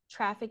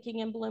trafficking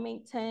in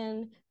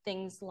Bloomington,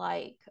 things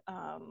like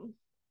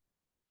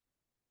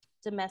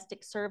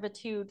domestic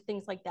servitude,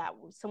 things like that.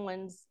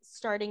 Someone's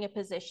starting a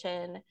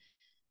position,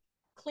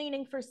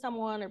 cleaning for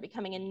someone or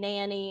becoming a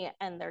nanny,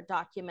 and their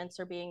documents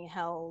are being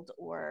held,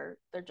 or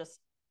they're just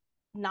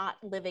not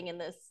living in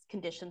the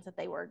conditions that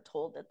they were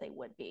told that they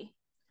would be.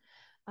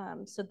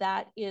 So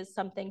that is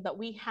something, but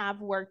we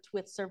have worked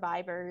with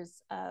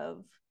survivors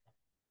of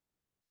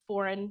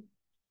foreign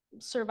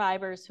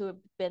survivors who have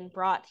been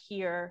brought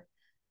here.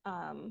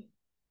 And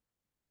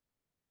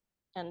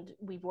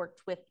we've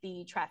worked with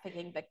the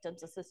Trafficking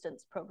Victims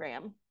Assistance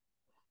Program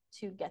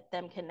to get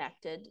them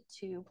connected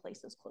to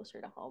places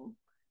closer to home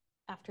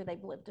after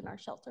they've lived in our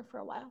shelter for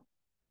a while.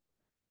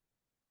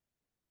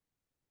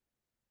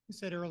 You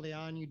said early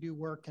on you do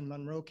work in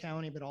Monroe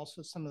County, but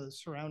also some of the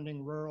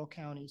surrounding rural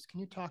counties. Can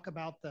you talk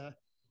about the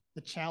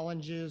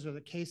challenges or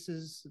the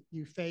cases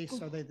you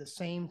face? Are they the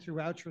same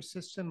throughout your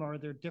system, or are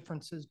there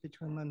differences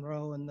between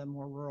Monroe and the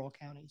more rural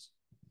counties?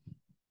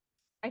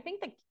 I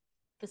think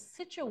the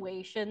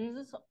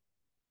situations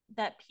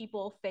that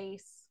people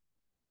face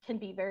can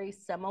be very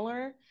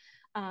similar.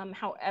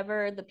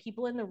 However, the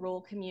people in the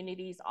rural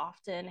communities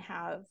often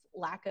have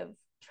lack of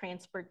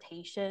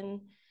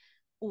transportation,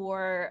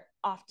 or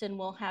often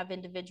will have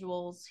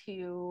individuals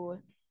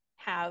who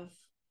have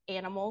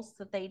animals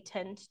that they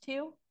tend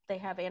to. They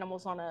have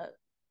animals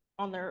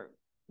on their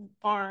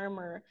farm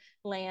or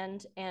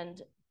land,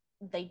 and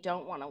they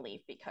don't want to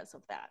leave because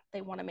of that.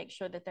 They want to make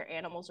sure that their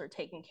animals are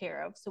taken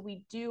care of. So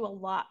we do a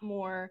lot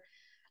more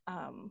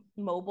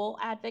mobile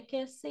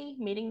advocacy,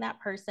 meeting that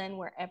person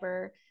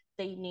wherever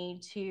they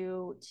need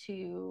to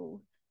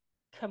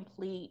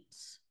complete.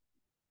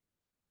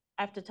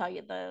 I have to tell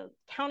you, the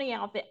county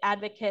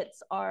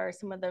advocates are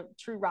some of the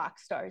true rock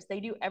stars. They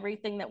do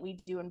everything that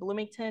we do in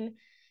Bloomington,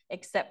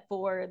 except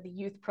for the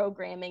youth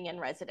programming and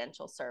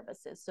residential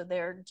services. So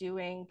they're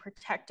doing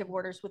protective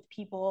orders with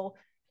people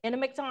in a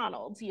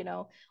McDonald's, you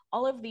know,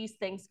 all of these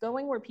things,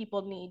 going where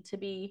people need to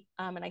be.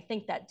 And I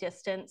think that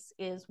distance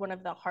is one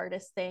of the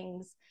hardest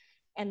things.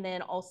 And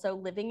then also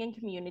living in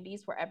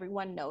communities where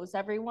everyone knows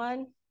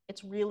everyone.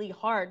 It's really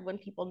hard when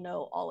people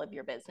know all of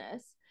your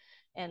business,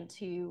 and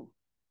to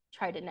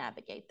try to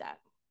navigate that.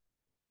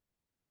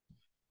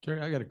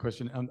 Carrie, I got a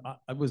question.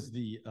 I was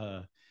the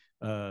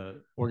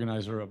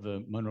organizer of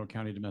the Monroe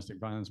County Domestic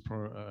Violence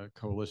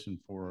Coalition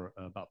for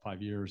about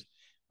 5 years.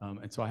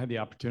 And so I had the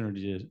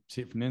opportunity to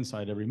see it from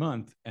inside every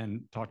month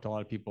and talk to a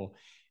lot of people.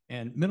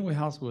 And Middleway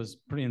House was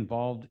pretty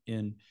involved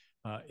in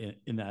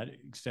that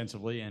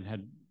extensively, and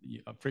had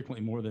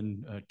frequently more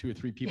than 2 or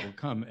 3 people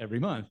come every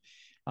month,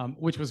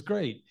 which was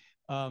great.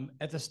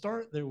 At the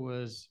start, there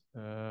was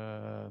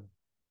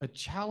a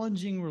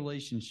challenging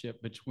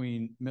relationship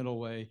between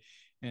Middleway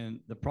and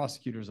the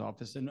prosecutor's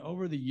office. And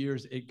over the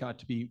years, it got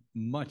to be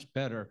much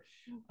better.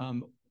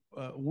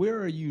 Where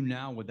are you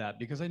now with that?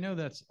 Because I know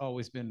that's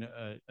always been,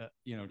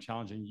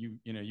 challenging.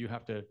 You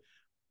have to,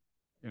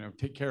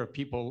 take care of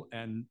people,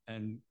 and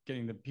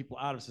getting the people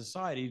out of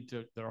society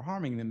that are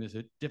harming them is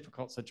a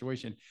difficult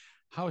situation.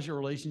 How's your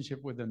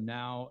relationship with them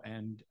now,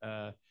 and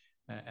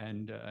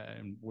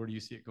where do you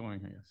see it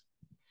going, I guess?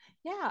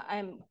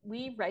 Yeah,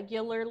 we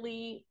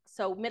regularly,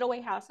 so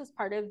Middleway House is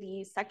part of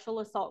the sexual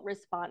assault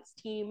response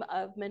team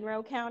of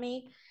Monroe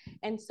County.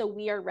 And so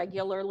we are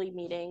regularly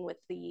meeting with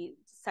the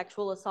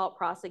sexual assault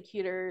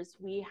prosecutors.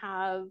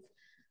 We're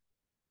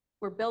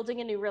building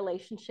a new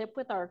relationship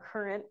with our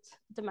current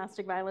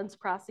domestic violence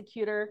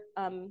prosecutor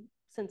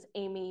since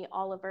Amy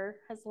Oliver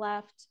has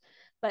left.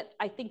 But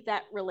I think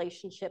that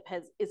relationship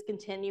is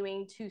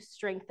continuing to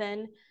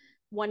strengthen.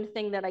 One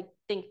thing that I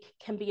think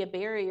can be a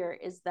barrier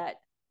is that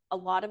a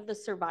lot of the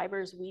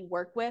survivors we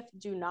work with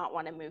do not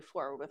want to move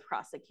forward with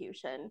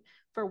prosecution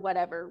for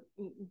whatever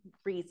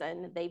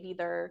reason. They've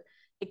either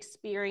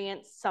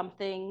experienced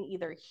something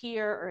either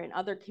here or in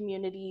other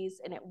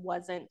communities, and it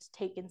wasn't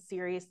taken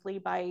seriously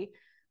by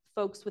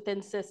folks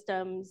within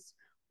systems,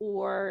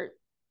 or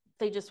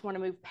they just want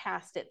to move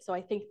past it. So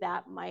I think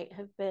that might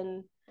have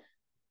been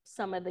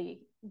some of the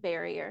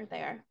barrier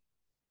there.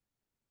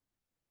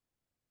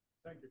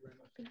 Thank you very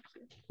much. Thank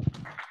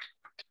you.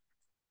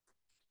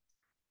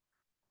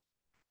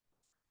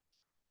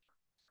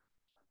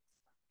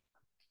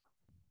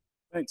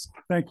 Thanks.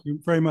 Thank you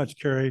very much,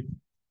 Carrie.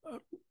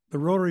 The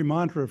Rotary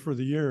mantra for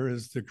the year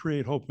is to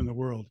create hope in the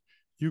world.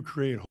 You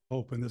create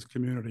hope in this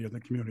community and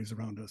the communities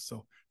around us.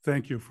 So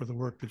thank you for the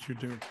work that you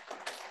do.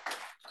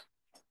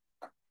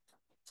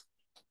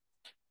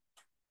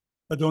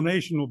 A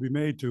donation will be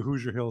made to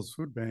Hoosier Hills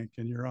Food Bank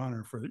in your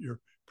honor for your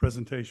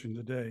presentation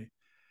today.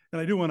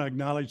 And I do want to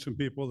acknowledge some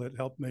people that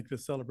helped make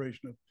this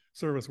celebration of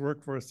service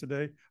work for us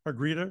today. Our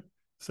greeter,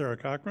 Sarah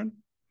Cochran.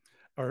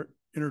 Our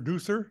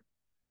introducer,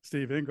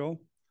 Steve Engel.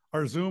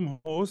 Our Zoom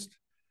host,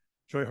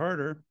 Joy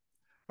Harder.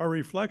 Our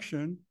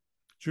reflection,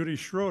 Judy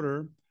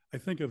Schroeder. I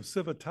think of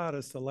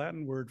civitatis, the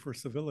Latin word for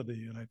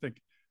civility, and I think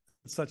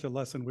it's such a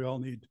lesson we all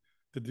need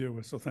to deal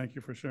with. So thank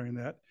you for sharing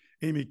that.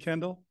 Amy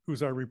Kendall,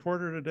 who's our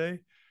reporter today.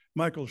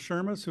 Michael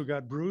Shermas, who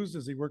got bruised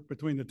as he worked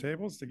between the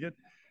tables to get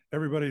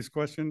everybody's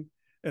question.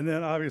 And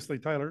then obviously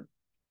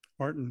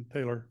Martin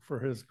Taylor for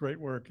his great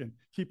work in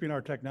keeping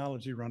our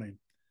technology running.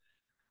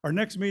 Our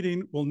next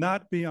meeting will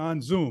not be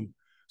on Zoom.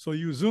 So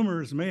you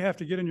Zoomers may have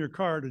to get in your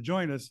car to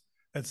join us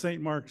at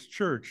St. Mark's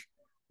Church,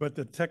 but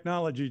the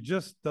technology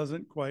just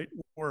doesn't quite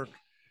work.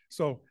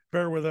 So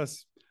bear with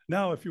us.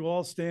 Now, if you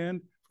all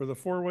stand for the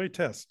 4-way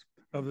test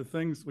of the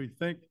things we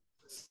think,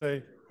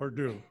 say, or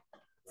do.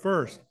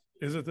 First,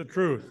 is it the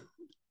truth?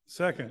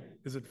 Second,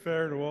 is it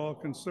fair to all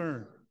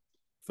concerned?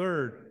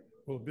 Third,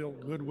 will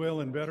build goodwill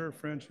and better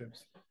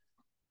friendships.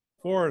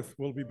 Fourth,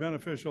 will be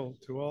beneficial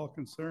to all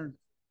concerned.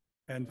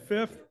 And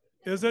fifth,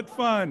 is it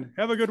fun?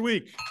 Have a good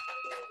week.